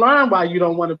 And you learn why you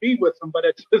don't want to be with them, but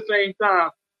at the same time,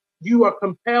 you are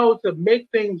compelled to make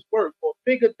things work or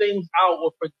figure things out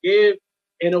or forgive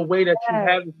in a way that you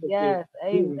haven't forgiven. Yes,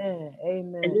 amen,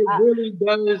 amen. And it really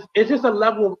does. It's just a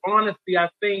level of honesty I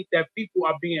think that people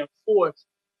are being forced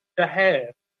to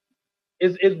have.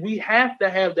 Is we have to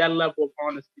have that level of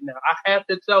honesty now. I have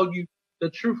to tell you the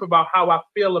truth about how I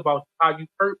feel about how you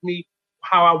hurt me,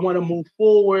 how I want to move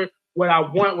forward, what I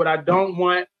want, what I don't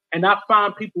want. And I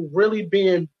find people really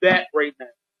being that right now.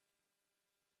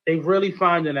 They really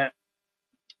finding that.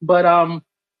 But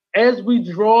as we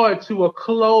draw it to a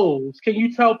close, can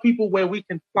you tell people where we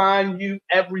can find you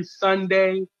every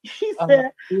Sunday? She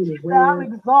said, I'm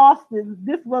exhausted.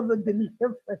 This was a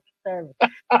deliverance service.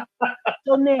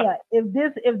 So Nia,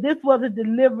 if this was a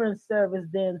deliverance service,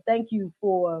 then thank you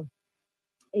for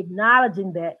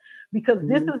acknowledging that, because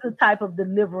this is the type of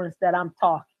deliverance that I'm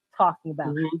talking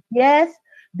about. Yes,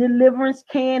 deliverance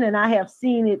can, and I have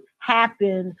seen it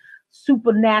happen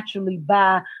supernaturally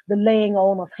by the laying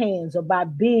on of hands or by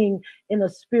being in a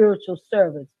spiritual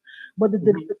service. But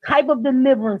the type of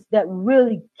deliverance that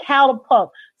really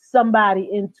catapults somebody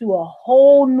into a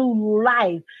whole new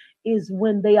life is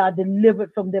when they are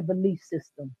delivered from their belief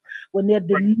system, when they're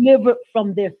delivered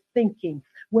from their thinking,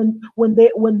 when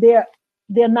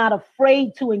they're not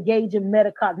afraid to engage in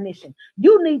metacognition.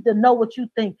 You need to know what you're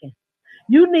thinking.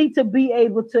 You need to be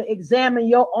able to examine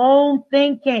your own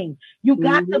thinking. You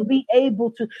got to be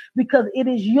able to, because it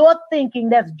is your thinking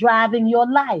that's driving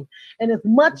your life. And as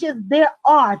much as there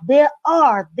are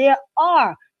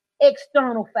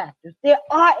external factors. There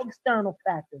are external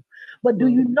factors. But do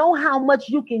you know how much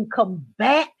you can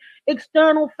combat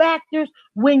external factors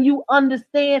when you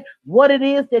understand what it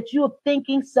is that you're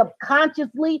thinking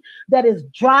subconsciously that is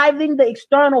driving the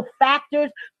external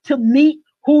factors to meet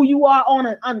who you are on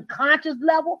an unconscious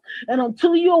level? And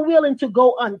until you're willing to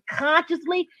go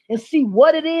unconsciously and see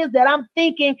what it is that I'm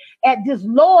thinking at this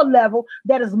lower level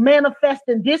that is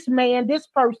manifesting this man, this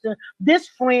person, this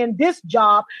friend, this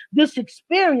job, this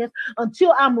experience,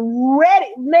 until I'm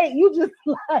ready, Nate, you just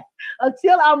like,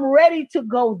 until I'm ready to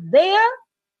go there,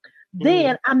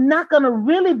 then I'm not going to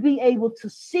really be able to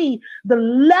see the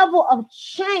level of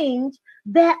change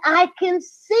that I can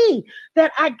see,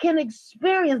 that I can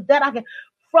experience, that I can,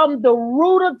 from the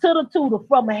rooter to the tutor,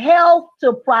 from health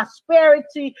to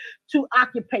prosperity, to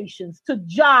occupations, to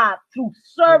job, through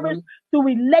service, through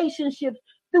relationships,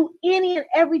 through any and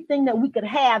everything that we could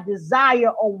have,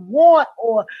 desire or want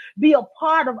or be a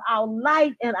part of our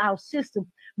life and our system,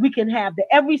 we can have that.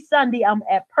 Every Sunday, I'm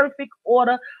at Perfect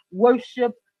Order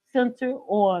Worship Center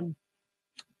on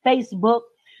Facebook.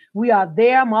 We are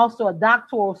there. I'm also a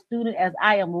doctoral student as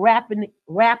I am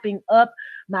wrapping up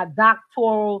my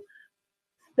doctoral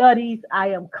studies. I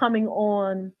am coming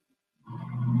on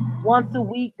once a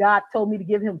week. God told me to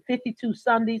give him 52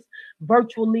 Sundays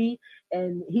virtually,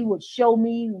 and he would show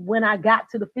me when I got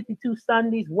to the 52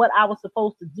 Sundays what I was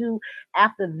supposed to do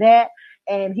after that.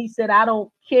 And he said, I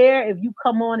don't care if you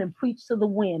come on and preach to the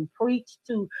wind, preach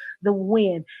to the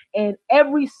wind. And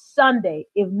every Sunday,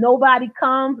 if nobody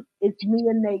comes, it's me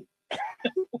and Nate.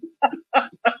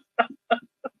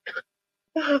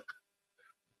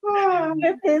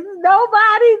 If there's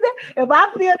nobody there, if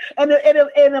I feel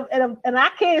and I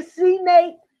can't see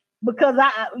Nate because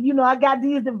I got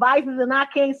these devices and I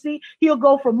can't see, he'll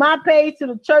go from my page to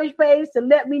the church page to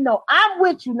let me know I'm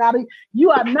with you. Now you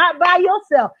are not by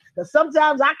yourself. Because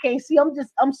sometimes I can't see.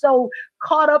 I'm so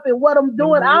caught up in what I'm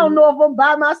doing. I don't know if I'm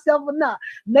by myself or not.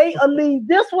 Nate will leave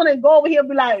this one and go over here and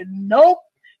be like, nope,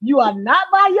 you are not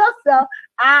by yourself.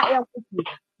 I am with you.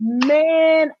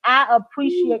 Man, I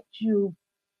appreciate you.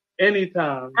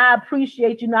 Anytime. I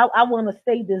appreciate you. Now, I want to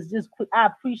say this just quick. I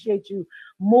appreciate you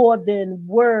more than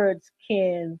words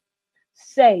can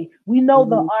say. We know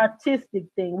the artistic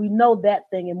thing. We know that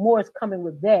thing, and more is coming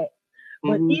with that.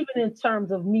 But even in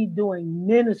terms of me doing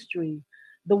ministry,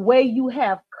 the way you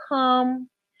have come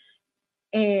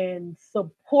and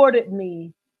supported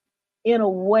me in a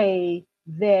way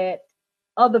that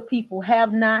other people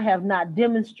have not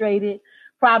demonstrated,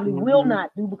 probably will not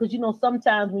do, because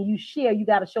sometimes when you share, you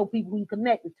got to show people who you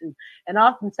connected to, and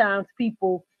oftentimes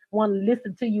people want to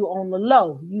listen to you on the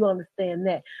low. You understand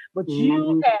that, but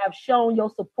you have shown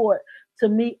your support to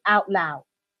me out loud.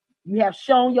 You have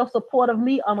shown your support of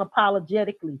me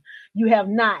unapologetically. You have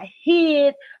not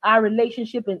hid our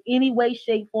relationship in any way,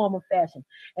 shape, form, or fashion.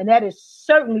 And that is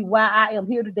certainly why I am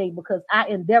here today, because I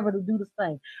endeavor to do the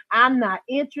same. I'm not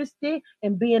interested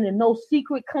in being in no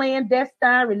secret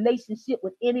clandestine relationship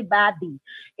with anybody.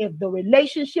 If the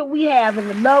relationship we have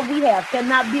and the love we have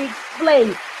cannot be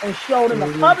explained and showed in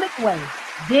a public way,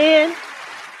 then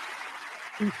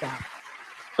peace out.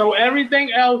 So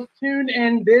everything else, tune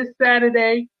in this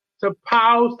Saturday to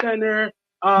Powell Center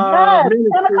Yes, 10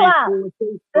 Ministry o'clock. on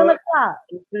 10 Facebook. o'clock.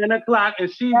 10 o'clock.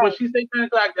 And when she say 10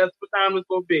 o'clock, that's what time it's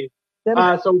going to be. 10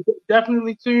 o'clock. So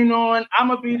definitely tune on. I'm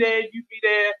going to be there. You be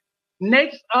there.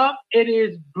 Next up, it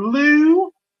is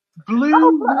Blue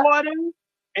Water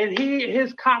and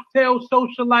his cocktail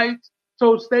socialites.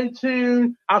 So stay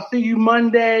tuned. I'll see you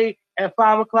Monday at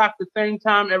 5 o'clock the same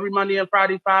time every Monday and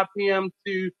Friday, 5 p.m.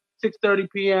 to 6:30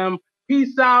 p.m.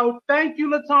 Peace out. Thank you,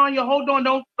 LaTanya. Hold on.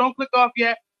 Don't click off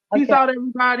yet. Peace out,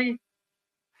 everybody.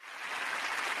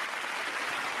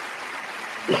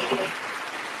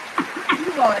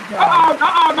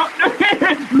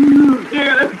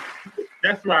 Yeah,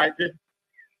 that's right.